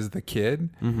he is the kid.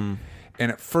 Mm-hmm.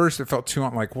 And at first it felt too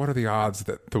like, what are the odds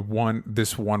that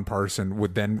this one person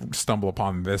would then stumble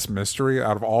upon this mystery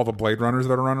out of all the Blade Runners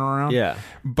that are running around? Yeah.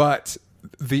 But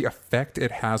the effect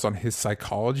it has on his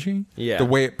psychology, the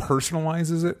way it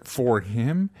personalizes it for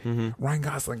him, Ryan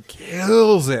Gosling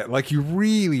kills it. Like, you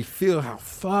really feel how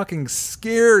fucking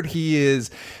scared he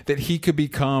is that he could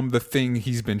become the thing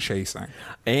he's been chasing.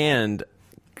 And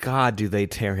God, do they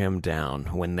tear him down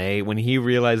when he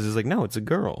realizes, like, no, it's a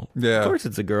girl. Yeah, of course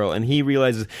it's a girl. And he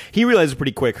realizes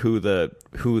pretty quick who the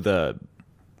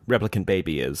replicant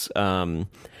baby is.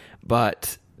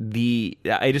 But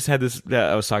I just had this.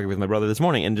 I was talking with my brother this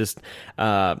morning, and just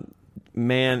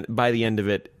man, by the end of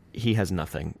it, he has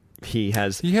nothing. He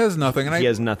has nothing. And he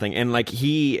has nothing. And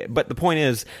but the point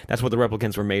is, that's what the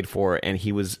replicants were made for. And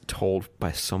he was told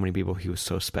by so many people he was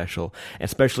so special,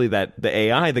 especially that the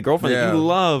AI, the girlfriend that you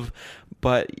love,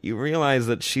 but you realize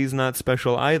that she's not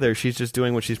special either. She's just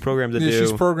doing what she's programmed to do.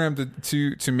 She's programmed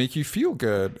to make you feel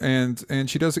good, and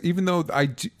she does. Even though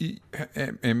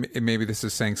and maybe this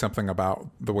is saying something about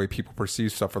the way people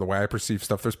perceive stuff or the way I perceive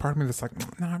stuff. There's part of me that's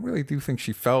like, no, I really do think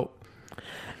she felt.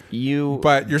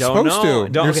 But you're supposed to.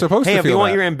 You're supposed to feel if you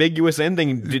want that. your ambiguous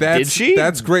ending, did she?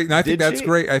 That's great. And I think that's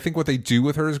great. I think what they do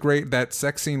with her is great. That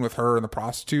sex scene with her and the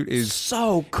prostitute is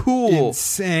so cool.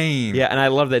 Insane. Yeah, and I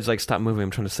love that it's like, stop moving,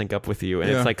 I'm trying to sync up with you.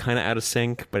 And it's like kind of out of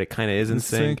sync, but it kind of is in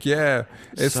sync. Yeah.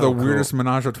 It's so the weirdest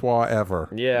menage a trois ever.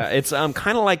 Yeah, it's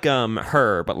kind of like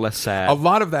Her, but less sad. A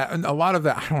lot of that,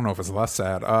 I don't know if it's less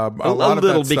sad. A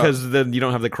little, because then you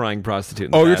don't have the crying prostitute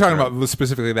in the you're talking about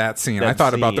specifically that scene. I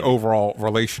thought about the overall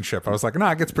relationship. I was like,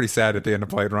 it gets pretty sad at the end of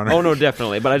Blade Runner. Oh no,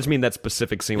 definitely. But I just mean that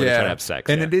specific scene where they try to have sex.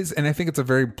 And it is, and I think it's a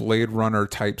very Blade Runner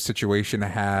type situation to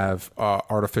have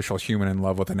artificial human in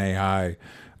love with an AI.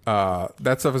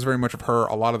 That stuff is very much of Her.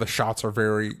 A lot of the shots are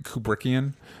very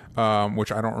Kubrickian,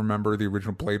 which I don't remember the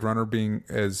original Blade Runner being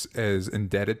as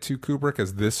indebted to Kubrick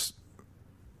as this.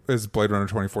 As Blade Runner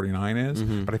 2049 is,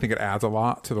 but I think it adds a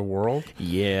lot to the world.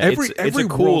 Yeah, it's a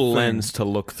cool lens to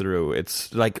look through.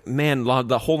 It's like, man,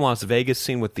 the whole Las Vegas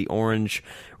scene with the orange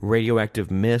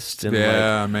radioactive mist and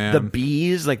the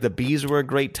bees. Like, the bees were a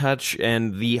great touch,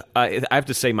 and I have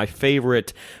to say, my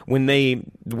favorite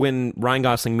when Ryan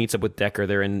Gosling meets up with Deckard,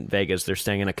 they're in Vegas. They're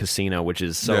staying in a casino, which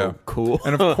is so cool.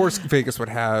 And of course, Vegas would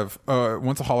have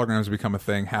once the holograms become a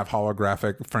thing, have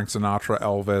holographic Frank Sinatra,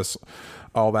 Elvis.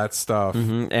 All that stuff.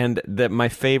 And my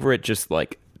favorite just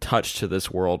like touch to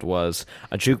this world was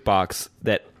a jukebox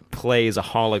that plays a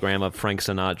hologram of Frank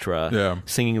Sinatra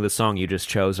singing the song you just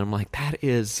chose. I'm like, that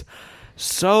is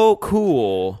so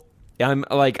cool. I'm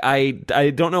like, I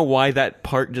don't know why that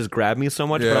part just grabbed me so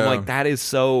much, but I'm like, that is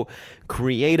so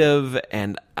creative,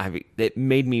 and it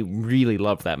made me really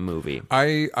love that movie.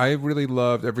 I really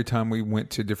loved every time we went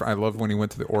to different. I loved when he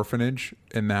went to the orphanage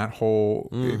and that whole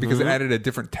because it added a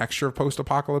different texture of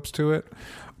post-apocalypse to it.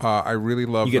 I really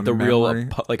love. You get the real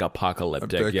like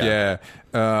apocalyptic, the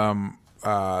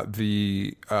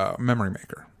Memory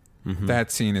Maker.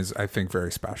 That scene is, I think,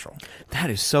 very special. That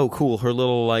is so cool. Her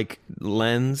little like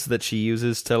lens that she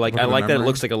uses to like. I like that it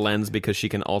looks like a lens because she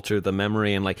can alter the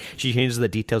memory, and like she changes the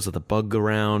details of the bug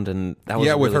around, and that was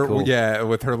with really her cool.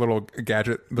 With her little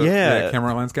gadget, the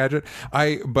camera lens gadget.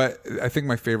 But I think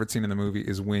my favorite scene in the movie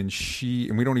is when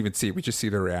and we don't even see it, we just see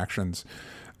their reactions.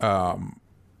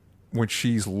 when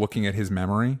she's looking at his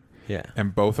memory. Yeah.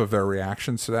 And both of their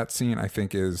reactions to that scene, I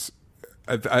think is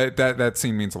that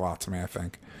scene means a lot to me, I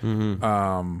think.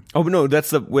 Oh no, that's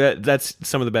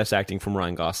some of the best acting from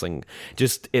Ryan Gosling.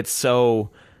 Just it's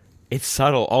subtle.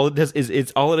 All it does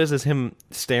is him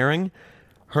staring,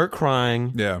 her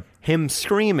crying, him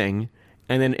screaming,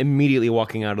 and then immediately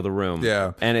walking out of the room.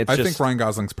 Yeah, and I think Ryan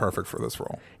Gosling's perfect for this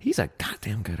role. He's a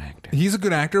goddamn good actor. He's a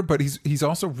good actor, but he's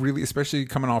also really, especially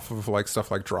coming off of like stuff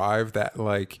like Drive, that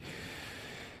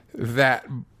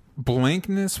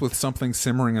blankness with something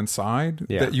simmering inside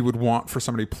that you would want for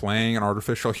somebody playing an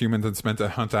artificial human that's meant to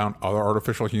hunt down other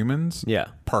artificial humans. Yeah,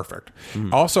 perfect.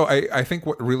 Also, I think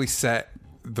what really set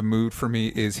the mood for me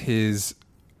is his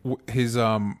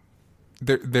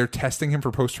they're testing him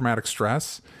for post-traumatic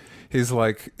stress. His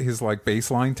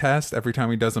baseline test every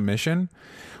time he does a mission,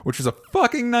 which is a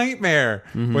fucking nightmare.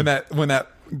 When that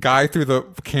guy through the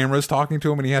camera is talking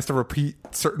to him and he has to repeat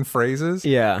certain phrases.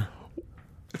 Yeah,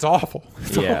 it's awful.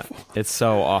 It's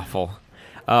so awful.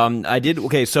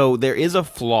 So there is a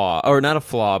flaw, or not a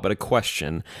flaw, but a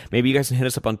question. Maybe you guys can hit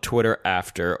us up on Twitter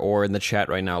after, or in the chat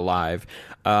right now live.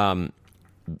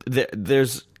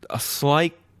 There's a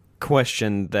slight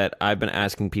question that I've been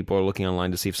asking people or looking online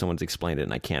to see if someone's explained it,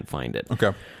 and I can't find it.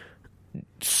 Okay.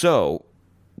 So,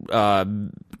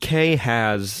 Kay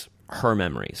has her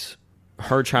memories,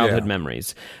 her childhood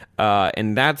memories,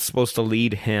 and that's supposed to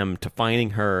lead him to finding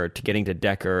her, to getting to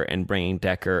Decker and bringing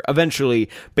Decker, eventually,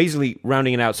 basically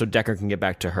rounding it out so Decker can get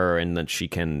back to her and that she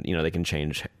can, they can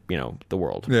change, the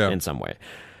world in some way.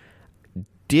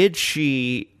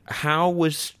 How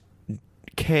was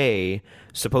Kay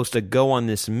supposed to go on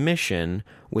this mission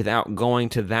without going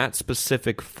to that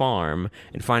specific farm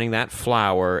and finding that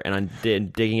flower and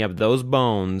digging up those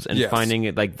bones and finding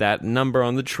it, like that number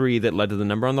on the tree that led to the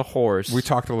number on the horse? We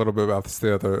talked a little bit about this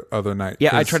the other night.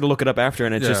 Yeah, I tried to look it up after,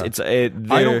 and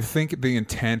I don't think the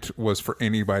intent was for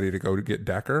anybody to go to get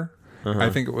Decker. I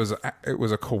think it was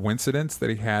a coincidence that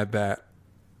he had that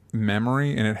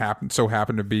memory, and it happened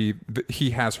to be that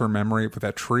he has her memory with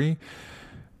that tree.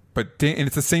 And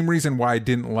it's the same reason why I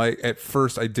didn't like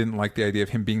the idea of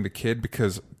him being the kid,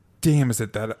 because damn, is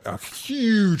it that a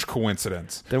huge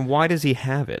coincidence? Then why does he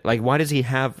have it? Like, why does he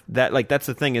have that? Like, that's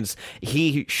the thing, is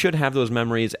he should have those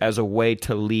memories as a way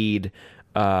to lead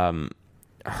the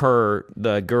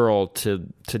girl, to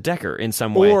Decker in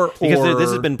some way. Because this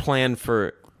has been planned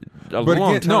for a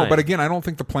long time. No, but again, I don't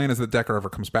think the plan is that Decker ever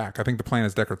comes back. I think the plan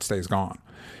is Decker stays gone.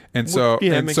 And so,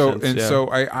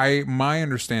 my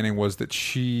understanding was that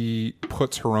she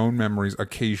puts her own memories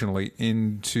occasionally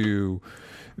into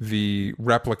the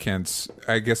replicants,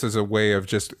 I guess, as a way of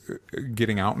just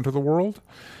getting out into the world.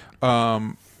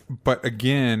 But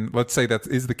again, let's say that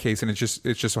is the case, and it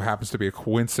just so happens to be a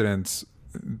coincidence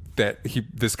that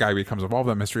this guy becomes involved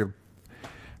in that mystery.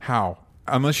 How?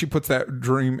 Unless she puts that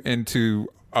dream into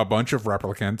a bunch of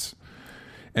replicants.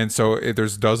 And so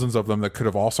there's dozens of them that could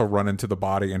have also run into the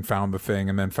body and found the thing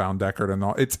and then found Deckard and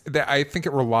all. I think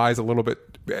it relies a little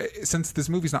bit, since this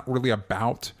movie's not really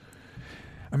about.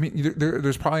 I mean,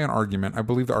 there's probably an argument. I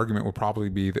believe the argument would probably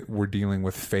be that we're dealing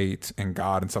with fate and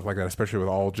God and stuff like that, especially with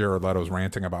all Jared Leto's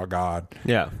ranting about God.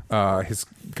 Yeah. His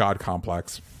God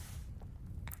complex.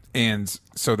 And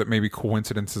so that maybe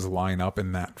coincidences line up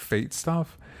in that fate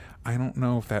stuff. I don't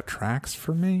know if that tracks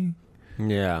for me.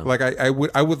 Yeah, like I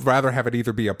would rather have it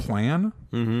either be a plan,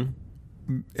 and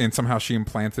somehow she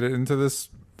implanted it into this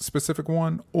specific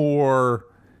one, or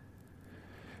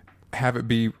have it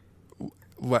be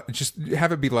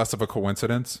less of a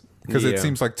coincidence, because it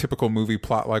seems like typical movie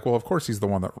plot. Like, well, of course he's the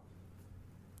one that.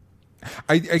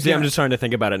 I'm just trying to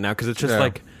think about it now, because it's just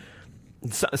like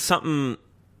something.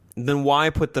 Then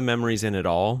why put the memories in at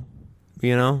all?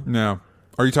 No.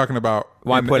 Are you talking about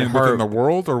within the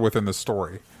world or within the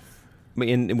story?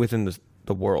 Within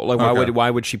the world, like why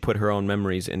would she put her own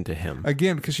memories into him?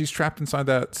 Again, because she's trapped inside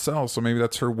that cell, so maybe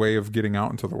that's her way of getting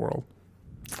out into the world.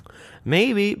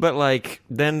 Maybe, but like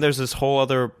then there's this whole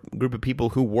other group of people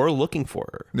who were looking for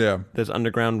her. Yeah, this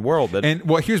underground world.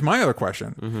 Here's my other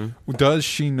question: Does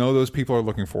she know those people are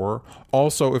looking for her?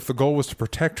 Also, if the goal was to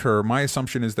protect her, my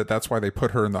assumption is that that's why they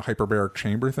put her in the hyperbaric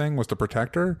chamber thing, was to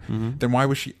protect her. Then why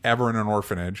was she ever in an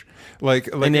orphanage? How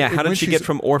did she get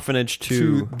from orphanage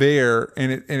to there?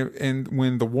 And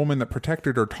when the woman that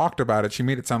protected her talked about it, she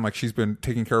made it sound like she's been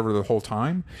taking care of her the whole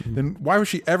time. Then why was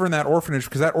she ever in that orphanage?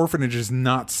 Because that orphanage is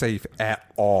not safe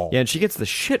at all. Yeah, and she gets the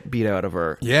shit beat out of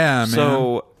her. Yeah, man.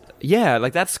 So Yeah,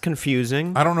 like that's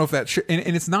confusing. I don't know if that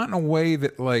and it's not in a way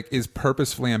that like is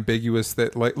purposefully ambiguous.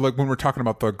 That like when we're talking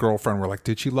about the girlfriend, we're like,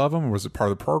 did she love him, or was it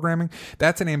part of the programming?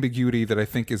 That's an ambiguity that I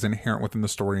think is inherent within the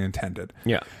story intended.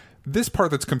 Yeah. This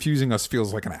part that's confusing us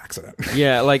feels like an accident.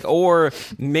 Yeah, like, or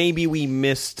maybe we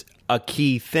missed a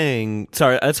key thing.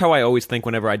 Sorry, that's how I always think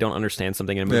whenever I don't understand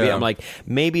something in a movie. Yeah. I'm like,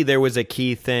 maybe there was a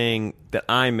key thing that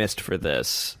I missed for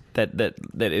this that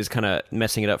is kind of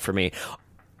messing it up for me.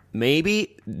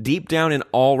 Maybe deep down in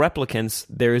all replicants,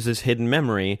 there is this hidden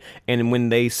memory, and when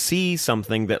they see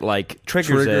something that like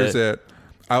triggers it.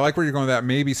 I like where you're going with that.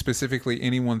 Maybe specifically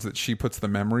any ones that she puts the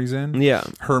memories in. Yeah,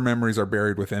 her memories are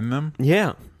buried within them.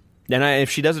 Yeah, and if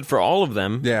she does it for all of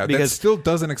them, yeah, because that still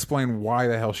doesn't explain why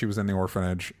the hell she was in the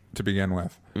orphanage to begin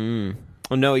with.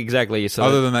 Well, no, exactly. So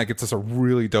other than that, gets us a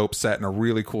really dope set and a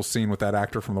really cool scene with that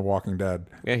actor from The Walking Dead.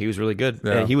 Yeah, he was really good.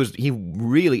 Yeah. He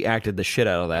really acted the shit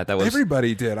out of that. That was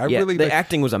everybody did. The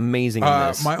acting was amazing in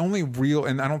this. My only real,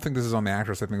 and I don't think this is on the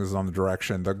actress. I think this is on the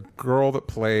direction. The girl that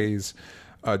plays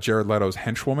Jared Leto's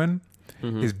henchwoman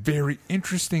is very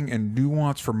interesting and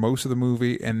nuanced for most of the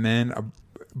movie, and then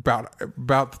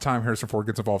about the time Harrison Ford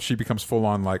gets involved, she becomes full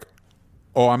on like,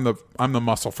 oh, I'm the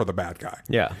muscle for the bad guy.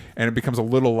 Yeah, and it becomes a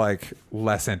little like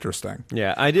less interesting.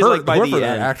 Yeah, I did like by the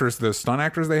end. Actors, the stunt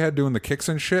actors they had doing the kicks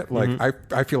and shit. Like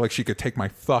I feel like she could take my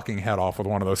fucking head off with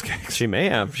one of those kicks. She may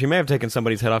have taken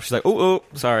somebody's head off. She's like, oh,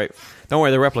 sorry, don't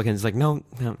worry, the replicants. It's like, no,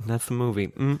 that's the movie.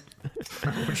 When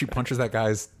she punches that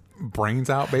guy's brains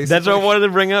out, basically. That's what I wanted to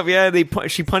bring up. Yeah,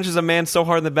 she punches a man so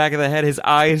hard in the back of the head, his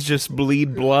eyes just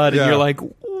bleed blood, and you're like,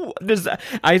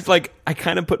 I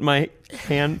kind of put my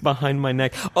hand behind my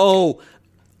neck. Oh,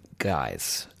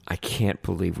 guys, I can't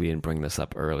believe we didn't bring this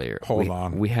up earlier. Hold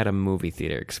on. We had a movie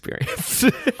theater experience.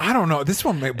 I don't know. This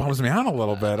one bums me out a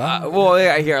little bit.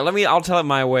 Here, I'll tell it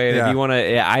my way. Yeah. If you want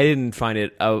to, I didn't find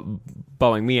it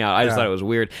bumming me out. I just thought it was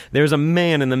weird. There's a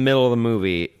man in the middle of the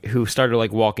movie who started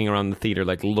like walking around the theater,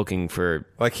 like looking for,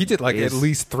 like he did like at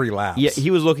least 3 laps. Yeah, he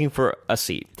was looking for a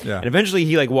seat. Yeah. And eventually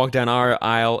he like walked down our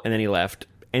aisle and then he left.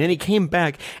 And then he came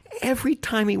back. Every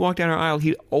time he walked down our aisle,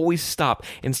 he'd always stop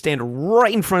and stand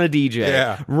right in front of DJ.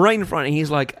 Yeah. Right in front. And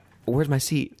he's like, where's my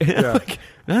seat? Yeah. Like,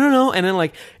 I don't know. And then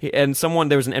like,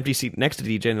 there was an empty seat next to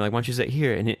DJ, and they're like, why don't you sit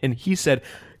here? And he said,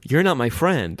 you're not my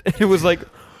friend. And it was like,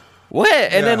 what?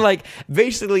 And then like,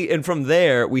 basically, and from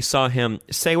there, we saw him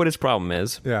say what his problem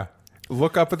is. Yeah.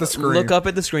 Look up at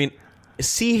the screen.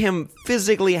 See him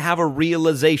physically have a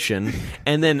realization,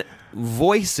 and then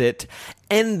voice it,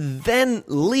 and then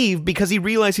leave because he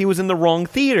realized he was in the wrong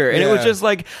theater. And it was just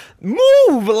like,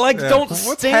 move! Like, don't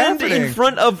What's stand happening? in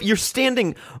front of... You're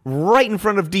standing right in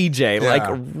front of DJ. Yeah. Like,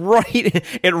 right...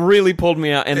 It really pulled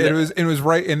me out. And it was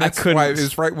right, and that's couldn't- why it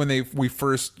was right when we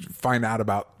first find out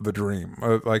about the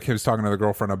dream. Like he was talking to the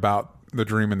girlfriend about the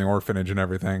dream in the orphanage and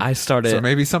everything. So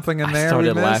maybe something in there. I started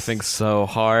we missed? laughing so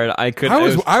hard.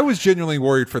 I was genuinely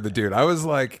worried for the dude. I was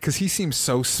like, because he seems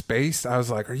so spaced. I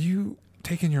was like, are you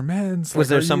taking your meds? Was like,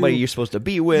 there somebody you're supposed to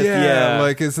be with? Yeah.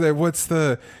 Like, is there?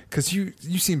 Because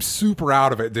you seem super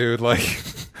out of it, dude. Like,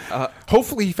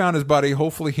 hopefully he found his buddy.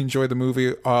 Hopefully he enjoyed the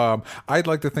movie. I'd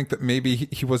like to think that maybe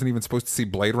he wasn't even supposed to see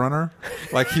Blade Runner.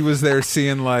 Like he was there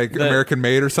seeing like American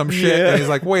Made or some shit. Yeah. And he's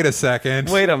like, wait a second.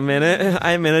 Wait a minute.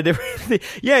 I'm in a different...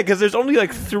 Yeah, because there's only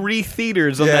like 3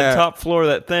 theaters on that top floor of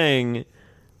that thing.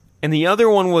 And the other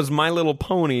one was My Little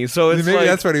Pony. So it's maybe like...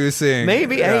 that's what he was seeing.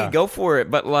 Maybe. Yeah. Hey, go for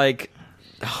it. But like...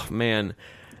 Oh, man.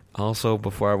 Also,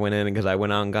 before I went in, because I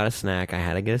went out and got a snack, I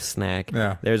had to get a snack.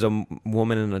 Yeah. There's a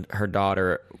woman and her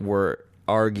daughter were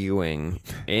arguing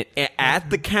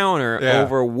at the counter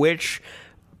over which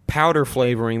powder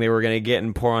flavoring they were going to get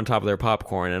and pour on top of their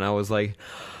popcorn. And I was like...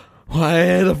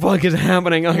 What the fuck is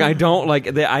happening? Like, I don't like.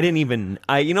 I didn't even.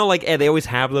 Like they always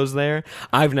have those there.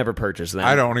 I've never purchased them.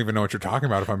 I don't even know what you're talking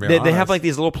about. If I'm being honest, they have like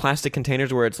these little plastic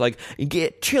containers where it's like you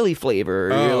get chili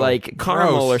flavor, or like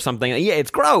caramel gross. or something. Yeah,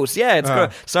 it's gross. Yeah, it's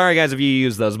gross. Sorry guys if you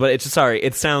use those, but it's sorry.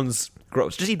 It sounds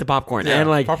gross. Just eat the popcorn. Yeah, and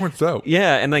like popcorn's dope.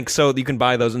 Yeah, and like so you can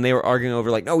buy those, and they were arguing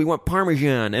over like, no, we want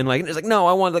Parmesan, and like it's like no,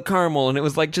 I want the caramel, and it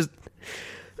was like just.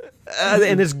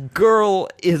 And this girl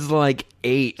is like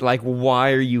 8. Like,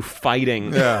 why are you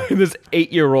fighting? Yeah. This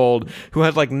 8-year-old who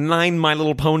has like 9 My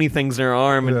Little Pony things in her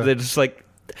arm, and they're just like,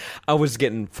 I was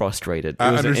getting frustrated.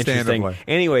 It was Understandably. interesting.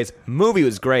 Anyways, movie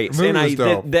was great, Movie and was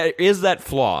dope. there is that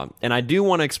flaw, and I do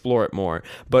want to explore it more.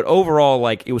 But overall,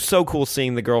 like, it was so cool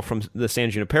seeing the girl from the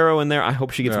San Junipero in there. I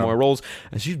hope she gets more roles.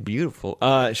 She's beautiful.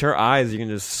 Her eyes, you can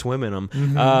just swim in them.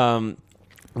 Mm-hmm.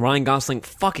 Ryan Gosling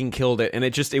fucking killed it, and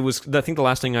it was. I think the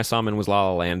last thing I saw him in was La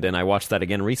La Land, and I watched that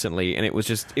again recently, and it was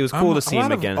cool to see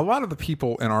him again. A lot of the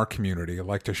people in our community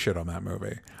like to shit on that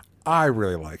movie. I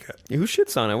really like it. Who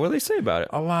shits on it? What do they say about it?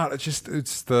 A lot. It's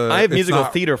the. I have it's musical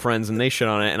not- theater friends, and they shit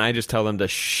on it, and I just tell them to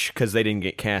shh because they didn't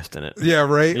get cast in it. Yeah,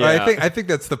 right. Yeah. I think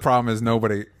that's the problem. Is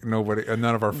nobody, none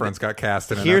of our friends got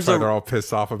cast in it. Here's That's why a- they're all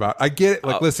pissed off about. I get it.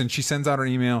 Like, listen, she sends out an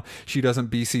email. She doesn't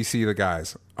BCC the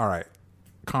guys. All right.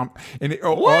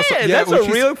 What? That's a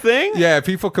real thing? Yeah,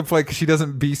 people complain because she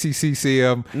doesn't BCC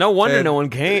them. No wonder no one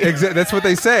came. That's what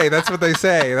they say. That's what they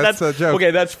say. That's the joke. Okay,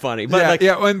 that's funny. But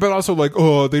But also like,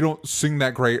 they don't sing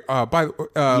that great.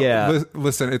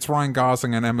 Listen, it's Ryan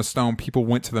Gosling and Emma Stone. People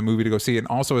went to the movie to go see it, and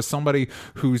also as somebody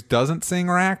who doesn't sing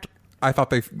or act, I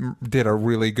thought they did a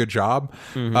really good job.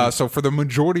 So for the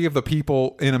majority of the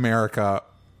people in America,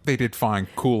 they did fine.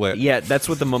 Cool it. Yeah, that's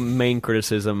what the main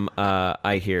criticism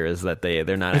I hear is that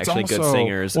they're not It's actually good also,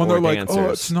 singers when or they're dancers. like,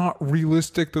 it's not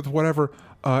realistic. That whatever.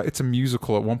 It's a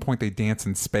musical. At one point, they dance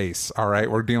in space. All right,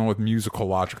 we're dealing with musical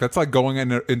logic. That's like going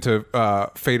into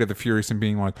Fate of the Furious and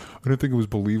being like, I didn't think it was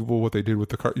believable what they did with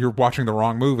the car. You're watching the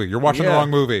wrong movie. You're watching the wrong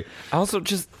movie. Also,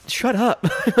 just shut up.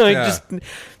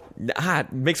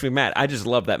 It makes me mad. I just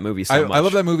love that movie so much. I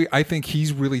love that movie. I think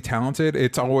he's really talented.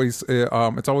 It's always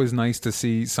nice to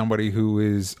see somebody who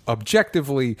is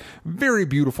objectively very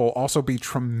beautiful also be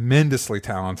tremendously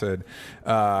talented.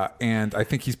 And I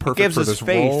think he's perfect Gives for us this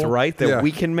faith, role. right? That Yeah.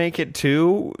 we can make it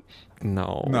too.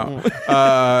 No.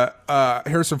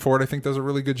 Harrison Ford, I think, does a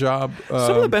really good job.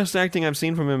 Some of the best acting I've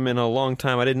seen from him in a long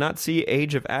time. I did not see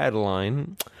Age of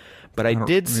Adeline, but I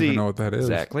did see. even know what that is.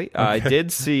 Exactly. I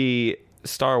did see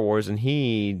Star Wars, and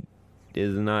he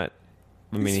is not.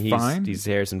 I mean, fine. he's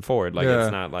Harrison Ford. Like Yeah.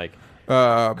 it's not like.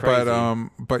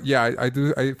 But yeah, I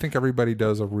do. I think everybody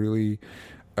does a really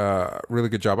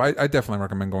good job. I definitely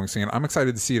recommend going see it. I'm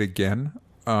excited to see it again.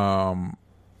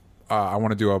 I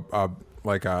want to do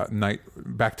a night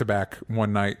back to back.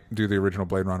 One night do the original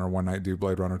Blade Runner. One night do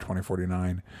Blade Runner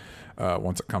 2049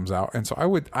 once it comes out. And so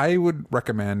I would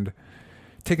recommend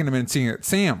taking a minute and seeing it.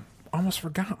 Sam, almost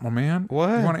forgot, my man. What?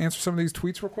 You want to answer some of these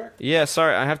tweets real quick? Yeah,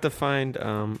 sorry. I have to find.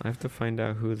 I have to find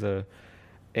out who the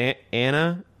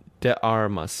Anna de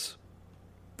Armas.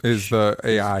 Is the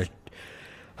AI?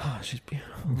 Oh, she's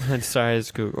beautiful. I'm sorry, I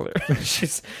just Googled her.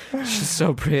 she's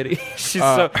so pretty. She's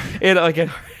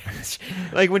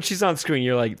like when she's on screen,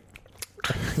 you're like,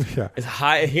 Yeah. it's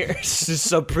high here. She's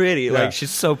so pretty. Yeah. Like she's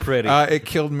so pretty. It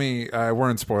killed me. We're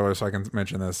in spoilers, so I can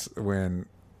mention this. When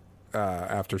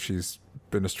after she's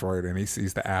been destroyed and he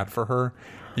sees the ad for her,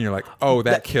 and you're like, oh,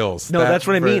 that kills. No, that's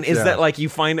what I mean. Is yeah. that like you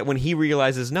find it when he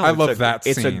realizes no? I it's love that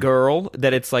It's a scene. girl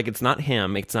that it's like it's not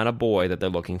him. It's not a boy that they're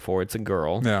looking for. It's a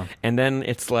girl. Yeah. And then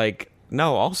it's like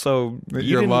no. Also,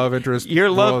 Your love interest Your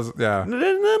love. was- yeah.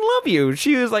 Didn't love you.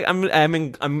 She was like,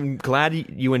 I'm glad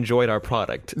you enjoyed our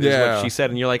product. Is Yeah. what she said,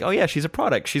 and you're like, oh yeah, she's a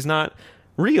product. She's not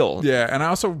real. Yeah, and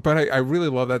I really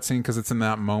love that scene because it's in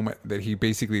that moment that he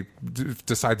basically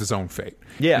decides his own fate.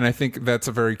 Yeah. and I think that's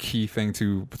a very key thing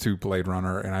to Blade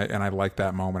Runner, and I like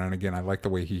that moment. And again, I like the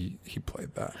way he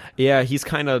played that. Yeah, he's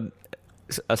kind of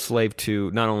a slave to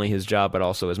not only his job but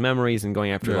also his memories and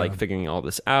going after Yeah. like figuring all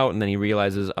this out, and then he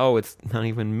realizes, oh, it's not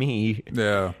even me.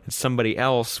 Yeah, It's somebody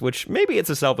else, which maybe it's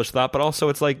a selfish thought, but also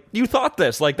it's like you thought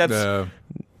this. Like that's yeah.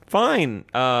 fine.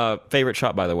 Favorite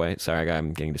shot, by the way. Sorry,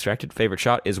 I'm getting distracted. Favorite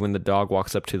shot is when the dog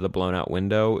walks up to the blown out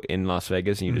window in Las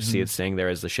Vegas, and you just see it staying there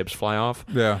as the ships fly off.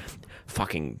 Yeah.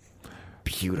 Fucking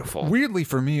beautiful. Weirdly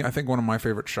for me, I think one of my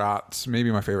favorite shots,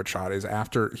 maybe my favorite shot, is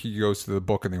after he goes to the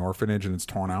book in the orphanage and it's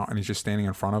torn out and he's just standing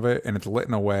in front of it and it's lit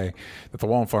in a way that the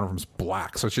wall in front of him is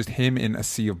black. So it's just him in a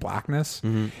sea of blackness.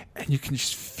 And you can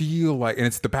just feel like, and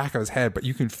it's the back of his head, but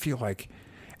you can feel like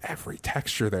every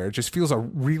texture there. It just feels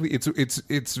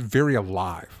it's very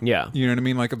alive. Yeah. You know what I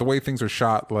mean? Like the way things are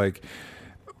shot, like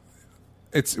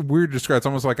it's weird to describe. It's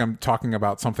almost like I'm talking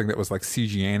about something that was like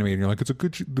CG animated. And you're like, it's a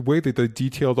good the way that they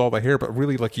detailed all the hair, but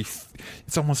really, like it's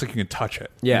almost like you can touch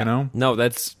it. Yeah. you know. No,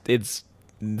 it's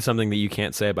something that you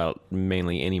can't say about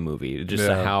mainly any movie. Just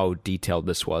Yeah. how detailed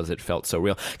this was. It felt so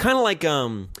real. Kind of like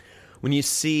when you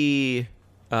see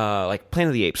like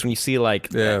Planet of the Apes. When you see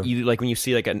like when you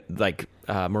see like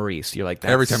Maurice, you're like,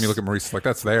 Every time you look at Maurice, it's like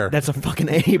that's there. that's a fucking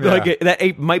ape. Yeah. Like that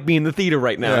ape might be in the theater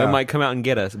right now. Yeah. It might come out and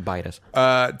bite us.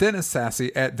 Dennis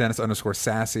Sassy at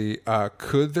Dennis_Sassy.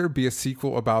 Could there be a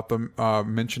sequel about the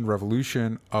mentioned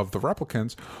revolution of the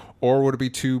replicants, or would it be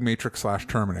 2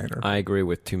 Matrix/Terminator? I agree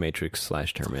with 2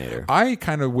 Matrix/Terminator. I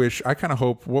kind of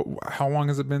hope. How long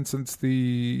has it been since has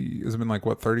it been like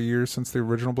 30 years since the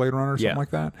original Blade Runner or something Yeah.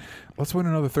 like that? Let's wait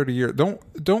another 30 years.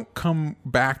 Don't come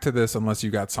back to this unless you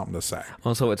got something to say.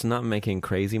 Also, it's not making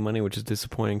crazy money, which is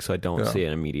disappointing. So I don't Yeah. see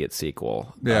an immediate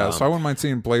sequel. Yeah, so I wouldn't mind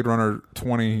seeing Blade Runner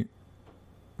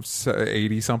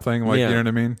 80 something. Like, Yeah. you know what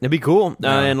I mean? It'd be cool.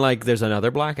 Yeah. And like, there's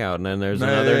another Blackout, and then there's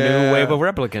another new wave of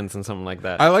replicants and something like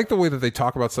that. I like the way that they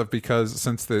talk about stuff because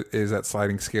since it is that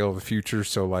sliding scale of the future,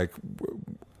 so like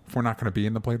we're not going to be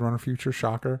in the Blade Runner future,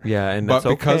 shocker. Yeah, and but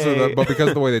that's because okay. because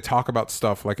of the way they talk about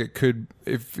stuff, like it could,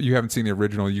 if you haven't seen the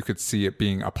original, you could see it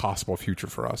being a possible future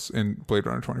for us in Blade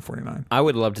Runner 2049. I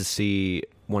would love to see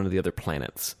one of the other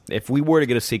planets. If we were to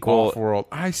get a sequel, Off-world.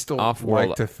 I still Off-world.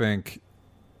 like to think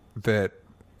that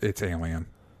it's alien.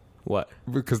 what?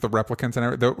 Because the replicants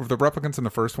and the replicants in the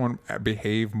first one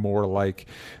behave more like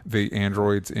the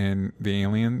androids in the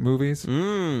Alien movies.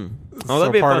 Oh,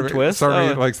 that'd be a fun twist.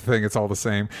 Sorry, likes to think it's all the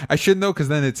same. I should know because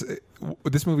then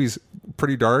this movie's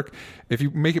pretty dark. If you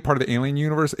make it part of the Alien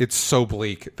universe, it's so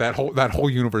bleak. That whole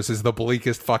universe is the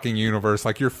bleakest fucking universe.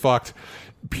 Like, you're fucked.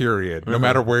 Period. No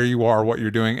matter where you are, what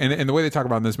you're doing, and the way they talk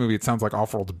about in this movie, it sounds like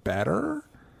Offworld's better.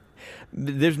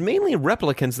 There's mainly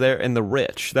replicants there and the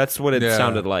rich. That's what it Yeah.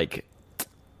 sounded like.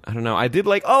 I don't know. I did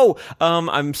like.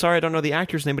 I'm sorry, I don't know the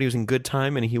actor's name, but he was in Good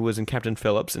Time, and he was in Captain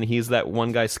Phillips, and he's that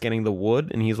one guy scanning the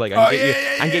wood, and he's like, I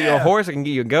can get you a horse, I can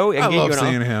get you a goat, I can I get love you an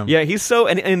seeing him. Yeah, he's so.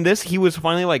 And in this, he was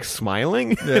finally like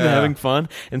smiling and Yeah. having fun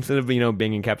instead of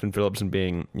being in Captain Phillips and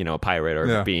being a pirate or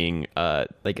Yeah. being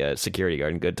like a security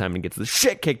guard in Good Time and gets the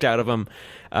shit kicked out of him.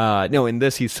 No, in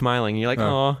this, he's smiling, and you're like,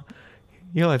 oh,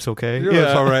 your life's okay.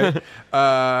 That's all right.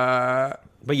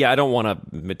 But yeah, I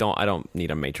don't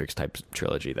need a Matrix type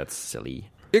trilogy. That's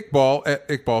silly.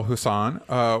 Iqbal Hussain,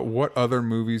 what other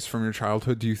movies from your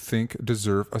childhood do you think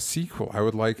deserve a sequel? I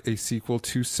would like a sequel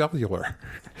to Cellular.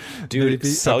 Dude, Maybe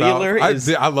Cellular about- is...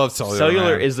 I love Cellular.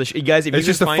 Cellular man. is the... You guys, if It's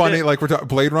you just a find funny, it, like, we're talking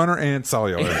Blade Runner and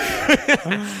Cellular.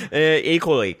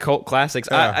 equally cult classics.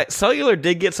 Yeah. Cellular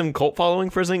did get some cult following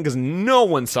for a second because no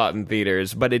one saw it in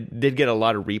theaters, but it did get a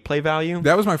lot of replay value.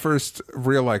 That was my first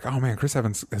real, like, oh man, Chris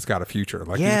Evans has got a future.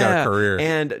 Like, he's got a career.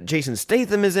 And Jason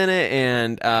Statham is in it,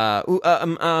 and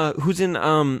who's in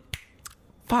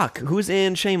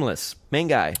Shameless? Main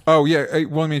guy. Oh yeah,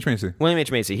 William H. Macy. William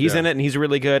H. Macy. He's Yeah. in it, and he's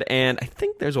really good. And I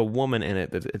think there's a woman in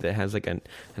it that has like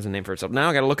has a name for herself. Now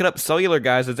I got to look it up. Cellular,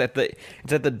 guys. It's at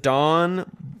the dawn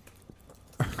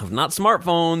of not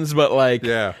smartphones, but like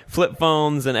flip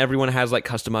phones, and everyone has like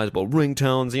customizable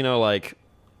ringtones. Like.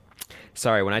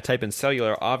 Sorry, when I type in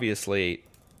Cellular, obviously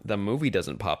the movie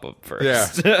doesn't pop up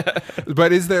first. Yeah.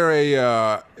 But is there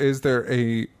a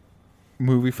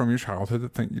movie from your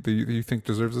childhood that you think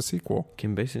deserves a sequel?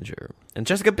 Kim Basinger and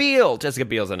Jessica Biel. Jessica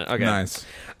Biel's in it. Okay, Nice.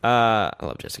 I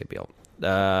love Jessica Biel.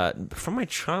 From my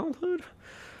childhood.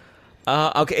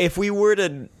 Okay, if we were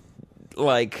to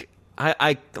like,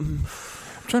 I'm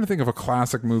trying to think of a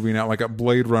classic movie now, like a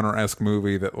Blade Runner-esque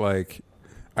movie that like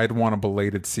I'd want a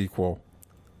belated sequel.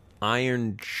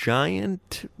 Iron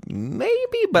Giant,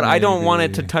 maybe, but I don't want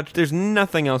it to touch. There's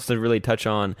nothing else to really touch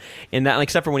on in that, like,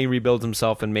 except for when he rebuilds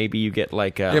himself, and maybe you get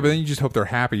like. Yeah, but then you just hope they're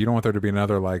happy. You don't want there to be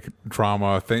another like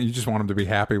drama thing. You just want them to be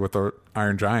happy with the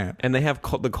Iron Giant. And they have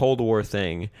the Cold War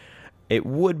thing. It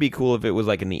would be cool if it was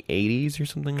like in the 80s or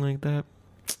something like that.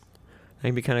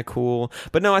 That'd be kind of cool.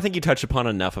 But no, I think you touched upon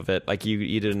enough of it. Like, you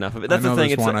did enough of it. That's I know the thing.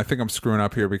 There's It's one. like, I think I'm screwing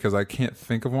up here because I can't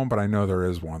think of one, but I know there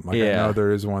is one. Like, Yeah. I know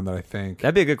there is one that I think.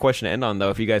 that'd be a good question to end on, though,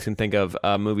 if you guys can think of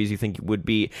movies you think would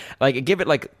be... Like, give it,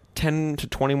 like, 10 to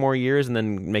 20 more years and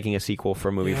then making a sequel for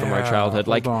a movie from our childhood.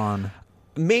 Like, on.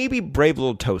 maybe Brave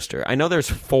Little Toaster. I know there's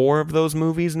 4 of those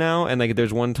movies now, and like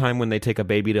there's one time when they take a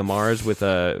baby to Mars with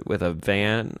a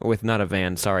fan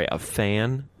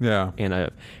Yeah. in a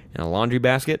laundry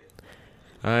basket.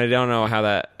 I don't know how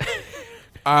that.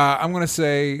 I'm gonna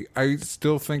say I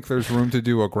still think there's room to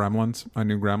do a new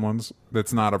Gremlins.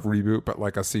 That's not a reboot, but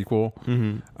like a sequel.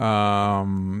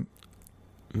 Mm-hmm.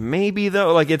 Maybe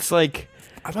though, like it's like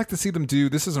I'd like to see them do.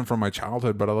 This isn't from my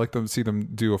childhood, but I'd like to see them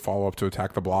do a follow up to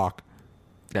Attack the Block.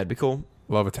 that'd be cool.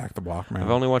 Love Attack the Block, man.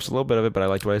 I've only watched a little bit of it, but I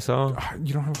liked what I saw.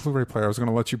 You don't have a Blu-ray player. I was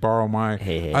gonna let you borrow my.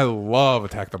 Hey. I love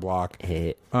Attack the Block.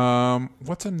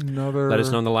 What's another? Let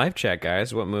us know in the live chat,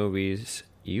 guys, what movies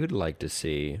you'd like to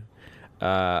see.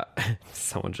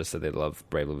 Someone just said they love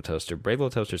Brave Little Toaster. Brave Little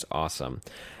Toaster's awesome.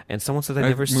 And someone said they've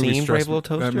never seen Brave Little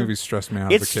Toaster. That movie stressed me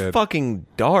out It's as a kid. fucking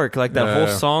dark. Like that whole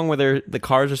Yeah. song where the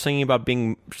cars are singing about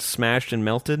being smashed and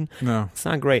melted. No. It's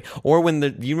not great. Or when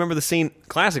you remember the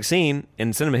classic scene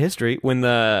in cinema history, when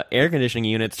the air conditioning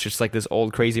unit's just like this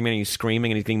old crazy man, and he's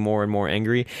screaming and he's getting more and more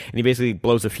angry, and he basically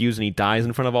blows a fuse and he dies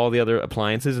in front of all the other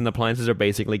appliances, and the appliances are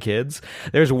basically kids.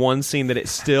 There's one scene that I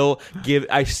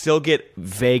still get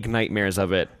vague nightmares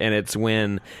of it, and it's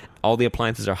when all the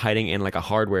appliances are hiding in like a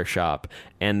hardware shop,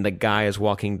 and the guy is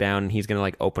walking down and he's gonna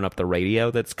like open up the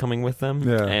radio that's coming with them.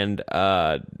 Yeah. And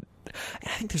I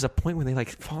think there's a point when they like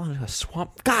fall into a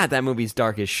swamp. God, that movie's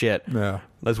dark as shit. Yeah.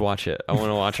 Let's watch it. I want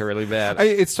to watch it really bad.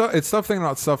 It's tough thinking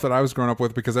about stuff that I was growing up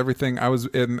with because everything I was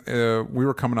in, we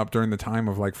were coming up during the time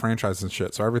of like franchise and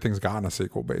shit. So everything's gotten a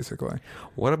sequel basically.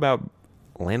 What about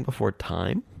Land Before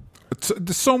Time?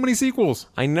 There's so many sequels.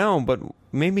 I know, but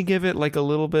maybe give it like a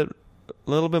little bit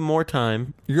more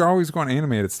time. You're always going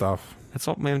animated stuff. That's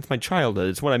all, man. It's my childhood.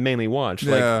 It's what I mainly watched.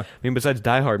 Yeah. Like, I mean, besides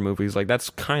Die Hard movies, like that's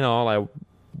kind of all I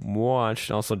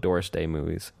watched. Also, Doris Day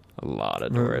movies. A lot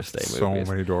of Doris Day movies.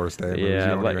 So many Doris Day movies.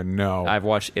 Yeah, You don't even know. I've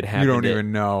watched It Happened. You don't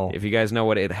even know. If you guys know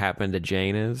what It Happened to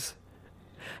Jane is,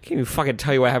 I can't even fucking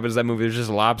tell you what happens to that movie. There's just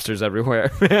lobsters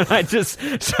everywhere. Man,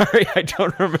 sorry, I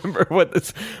don't remember what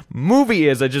this movie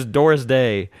is. I just Doris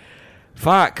Day.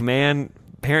 Fuck, man.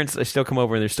 Parents, they still come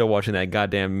over and they're still watching that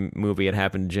goddamn movie. It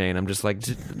Happened to Jane. I'm just like,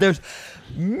 there's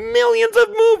millions of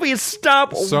movies.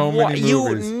 Stop. So many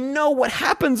movies. You know what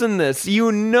happens in this.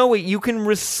 You know it. You can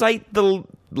recite the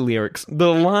lyrics,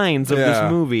 the lines of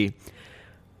this movie.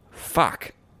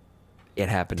 Fuck. It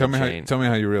Happened to Jane. Tell me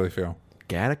how you really feel.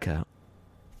 Gattaca.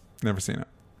 Never seen it.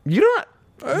 You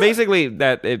don't. Basically,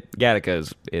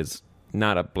 Gattaca is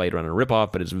not a Blade Runner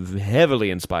ripoff, but is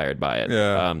heavily inspired by it.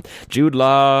 Yeah. Jude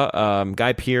Law,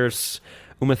 Guy Pearce,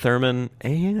 Uma Thurman,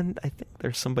 and I think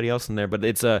there's somebody else in there. But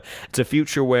it's a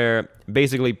future where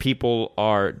basically people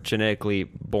are genetically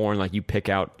born, like you pick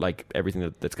out like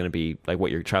everything that's going to be like what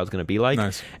your child's going to be like.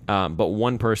 Nice. But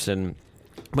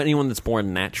anyone that's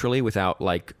born naturally without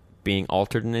like being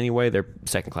altered in any way, they're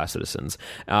second-class citizens.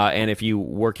 And if you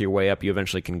work your way up, you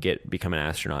eventually can become an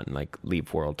astronaut and like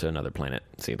leave world to another planet.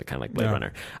 See, the kind of like Blade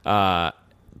Runner.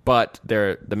 But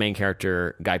the main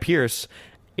character, Guy Pearce,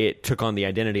 it took on the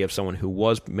identity of someone who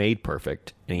was made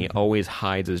perfect, and he always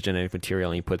hides his genetic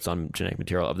material, and he puts on genetic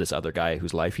material of this other guy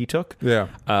whose life he took. Yeah.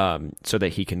 So that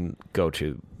he can go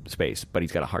to space, but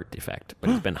he's got a heart defect, but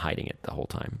he's been hiding it the whole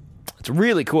time. It's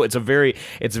really cool. It's very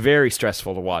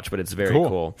stressful to watch, but it's very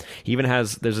cool. He even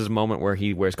there's this moment where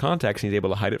he wears contacts and he's able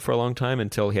to hide it for a long time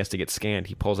until he has to get scanned.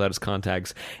 He pulls out his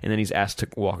contacts and then he's asked to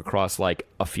walk across like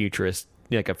a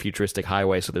futuristic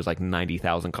highway. So there's like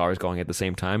 90,000 cars going at the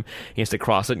same time. He has to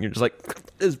cross it and you're just like,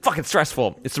 it's fucking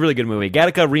stressful. It's a really good movie.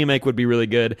 Gattaca remake would be really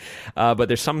good. But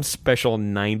there's some special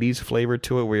 90s flavor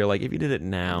to it where you're like, if you did it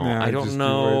now, I don't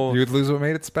know. You would lose what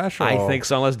made it special. I think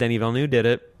so, unless Denis Villeneuve did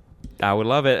it. I would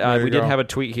love it. We did have a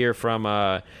tweet here from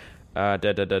from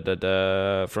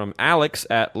Alex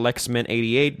at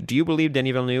Lexman88. Do you believe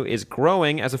Denis Villeneuve is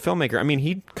growing as a filmmaker? I mean,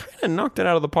 he kind of knocked it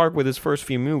out of the park with his first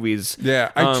few movies.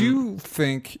 Yeah, I do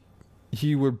think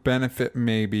he would benefit.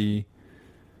 Maybe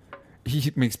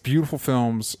he makes beautiful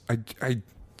films.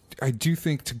 I do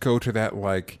think to go to that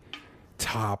like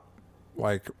top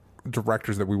like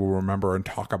directors that we will remember and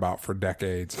talk about for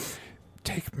decades.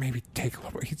 Take a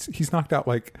little. He's knocked out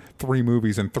like 3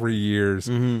 movies in 3 years.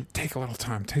 Mm-hmm. Take a little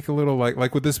time. Take a little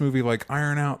like with this movie, like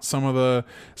iron out some of that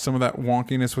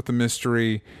wonkiness with the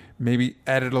mystery. Maybe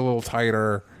edit a little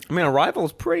tighter. I mean, Arrival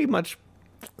is pretty much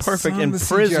perfect, and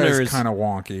Prisoners is kind of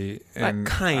wonky. And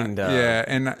kind of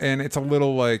and it's a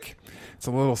little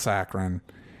saccharine.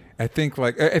 I think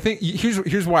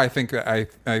here's why I think that I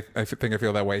think I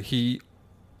feel that way. He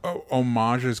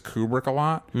homages Kubrick a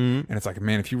lot, and it's like,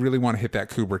 man, if you really want to hit that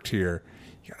Kubrick tier,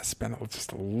 you got to spend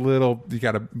just a little. You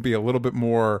got to be a little bit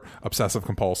more obsessive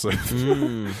compulsive.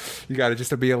 You got to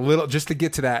just to be a little, just to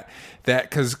get to that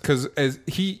because as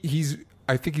he's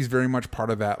I think he's very much part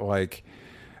of that like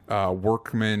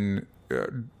workman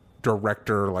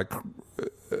director like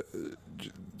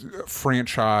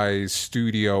franchise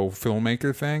studio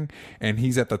filmmaker thing, and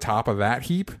he's at the top of that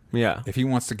heap. Yeah, if he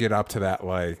wants to get up to that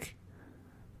like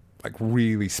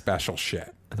really special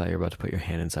shit. I thought you were about to put your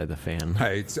hand inside the fan.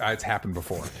 Hey, it's happened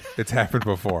before. It's happened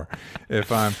before. If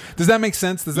does that make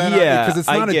sense? Does that because it's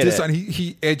not a diss on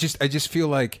I just feel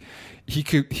like he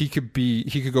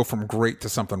could go from great to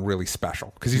something really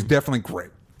special because he's definitely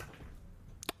great.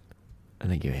 I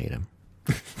think you hate him.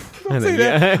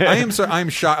 I'm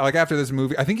shocked. Like after this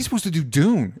movie, I think he's supposed to do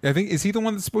Dune. Is he the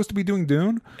one that's supposed to be doing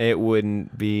Dune? It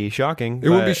wouldn't be shocking. It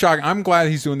would be shocking. I'm glad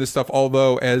he's doing this stuff.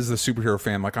 Although, as the superhero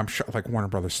fan, like I'm like Warner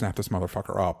Brothers, snap this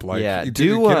motherfucker up. Like, get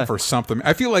him for something.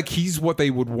 I feel like he's what they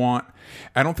would want.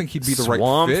 I don't think he'd be the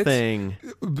Swamp right fit. Thing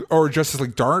Or Justice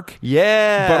League Dark.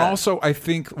 Yeah, but also I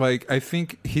think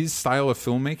his style of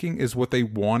filmmaking is what they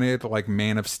wanted, like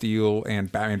Man of Steel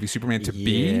and Batman v Superman to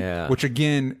be. Which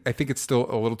again, I think it's still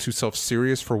a little too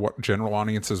self-serious for what general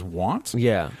audiences want.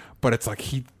 Yeah. but it's like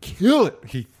he'd kill it.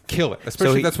 He'd kill it,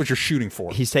 especially if that's what you're shooting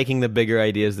for. He's taking the bigger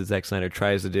ideas that Zack Snyder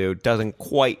tries to do, doesn't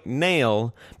quite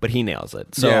nail, but he nails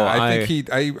it. So yeah,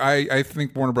 I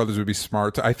think Warner Brothers would be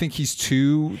smart. I think he's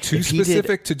too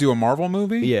specific to do a Marvel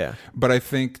movie. Yeah, but I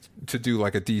think to do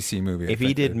like a DC movie. If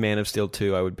he did Man of Steel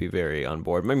 2, I would be very on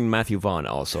board. Maybe Matthew Vaughn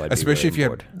also. Especially if you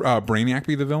had Brainiac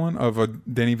be the villain of a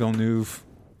Denis Villeneuve.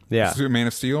 Yeah, Man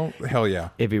of Steel. Hell yeah,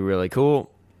 it'd be really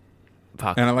cool.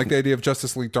 Fuck. And I like the idea of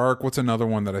Justice League Dark. What's another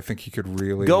one that I think he could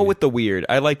really go with the weird?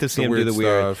 I'd like to see him do the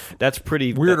weird. Stuff. That's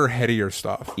pretty weird or headier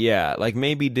stuff. Yeah, like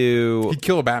maybe do. He'd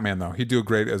kill a Batman though. He'd do a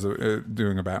great as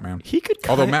doing a Batman. He could.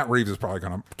 Although Matt Reeves is probably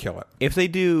going to kill it. If they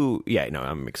do, yeah, no,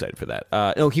 I'm excited for that.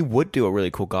 No, he would do a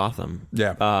really cool Gotham.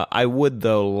 Yeah. I would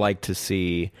though like to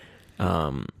see.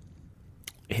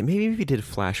 Maybe if he did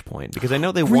Flashpoint, because I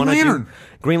know they want to do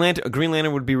Green Lantern. Green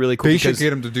Lantern would be really cool. They should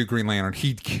get him to do Green Lantern.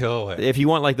 He'd kill it. If you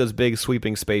want like those big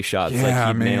sweeping space shots, yeah, like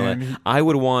he'd man. nail it. I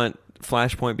would want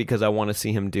Flashpoint because I want to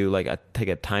see him do like take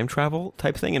a time travel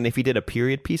type thing, and if he did a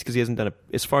period piece, because he hasn't done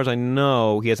as far as I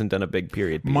know, he hasn't done a big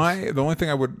period piece. The only thing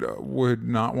I would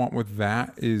not want with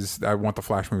that is I want the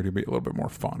Flash movie to be a little bit more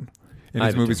fun. And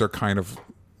his movies are kind of.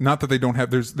 Not that they don't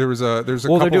have. There's a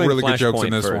couple really good jokes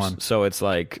in this one. So it's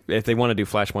like if they want to do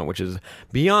Flashpoint, which is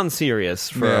beyond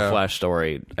serious for a Flash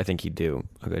story, I think he'd do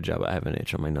a good job. I have an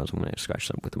itch on my nose. I'm going to scratch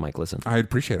some with the mic. Listen, I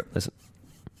appreciate it. Listen.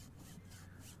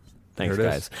 Thanks,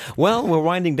 guys. Well, we're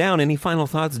winding down. Any final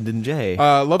thoughts, Jay?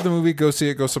 Love the movie. Go see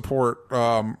it. Go support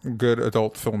good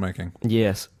adult filmmaking.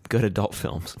 Yes. Good adult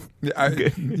films. Yeah,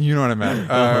 you know what I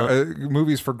meant.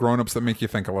 Movies for grown-ups that make you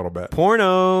think a little bit.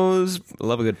 Pornos.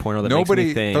 Love a good porno that makes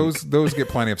me think. Those get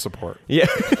plenty of support. Yeah.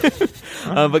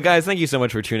 But guys, thank you so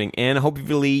much for tuning in.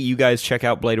 Hopefully you guys check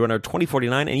out Blade Runner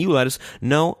 2049 and you let us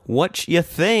know what you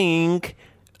think.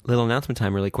 Little announcement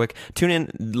time really quick. Tune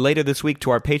in later this week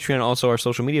to our Patreon and also our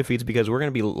social media feeds because we're going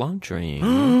to be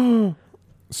launching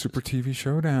Super TV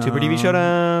Showdown. Super TV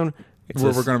Showdown.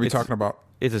 We're going to be talking about.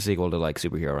 It's a sequel to like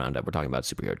Superhero Roundup. We're talking about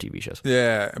superhero TV shows.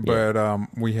 Yeah, but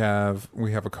we have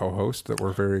a co-host that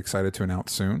we're very excited to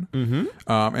announce soon. Mm-hmm.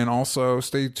 And also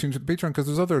stay tuned to the Patreon because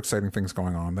there's other exciting things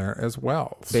going on there as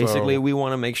well. Basically, we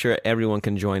want to make sure everyone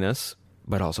can join us,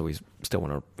 but also we still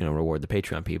want to reward the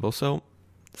Patreon people. So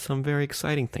some very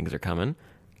exciting things are coming.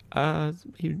 Yeah,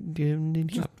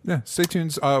 stay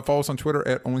tuned. Follow us on Twitter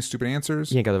at Only Stupid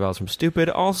Answers. Yank out the vowels from stupid.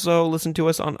 Also, listen to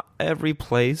us on every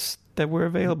place that we're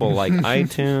available, like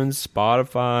iTunes,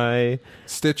 Spotify,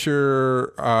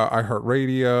 Stitcher,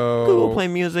 iHeartRadio, Google Play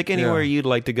Music, anywhere you'd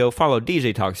like to go. Follow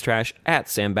DJ Talks Trash at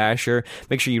Sam Basher.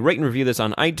 Make sure you rate and review this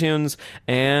on iTunes.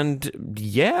 And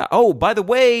yeah, oh, by the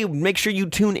way, make sure you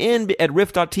tune in at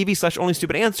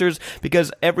riff.tv/OnlyStupidAnswers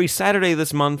because every Saturday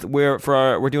this month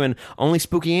we're doing Only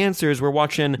Spooky Answers. We're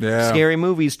watching scary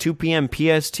movies, 2 p.m.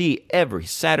 PST every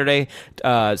Saturday.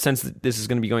 Since this is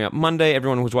going to be going up Monday,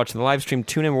 everyone who's watching the live stream,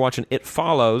 tune in. We're watching It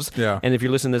Follows. Yeah. And if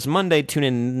you're listening this Monday, tune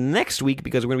in next week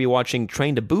because we're going to be watching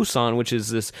Train to Busan, which is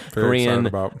this Korean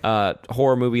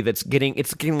horror movie that's getting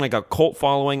like a cult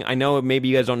following. I know maybe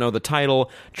you guys don't know the title.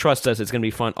 Trust us, it's going to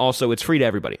be fun. Also, it's free to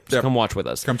everybody. So come watch with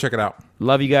us. Come check it out.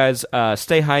 Love you guys.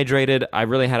 Stay hydrated. I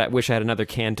really wish I had another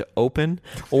can to open,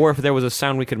 or if there was a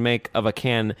sound we could make of a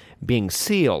can being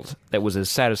sealed that was as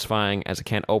satisfying as a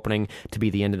can opening to be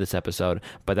the end of this episode,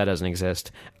 but that doesn't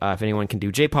exist. If anyone can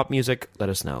do J-pop music, let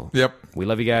us know. Yep. We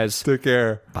love you guys. Take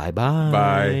care. Bye-bye.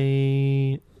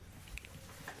 Bye.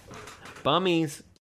 Bummies.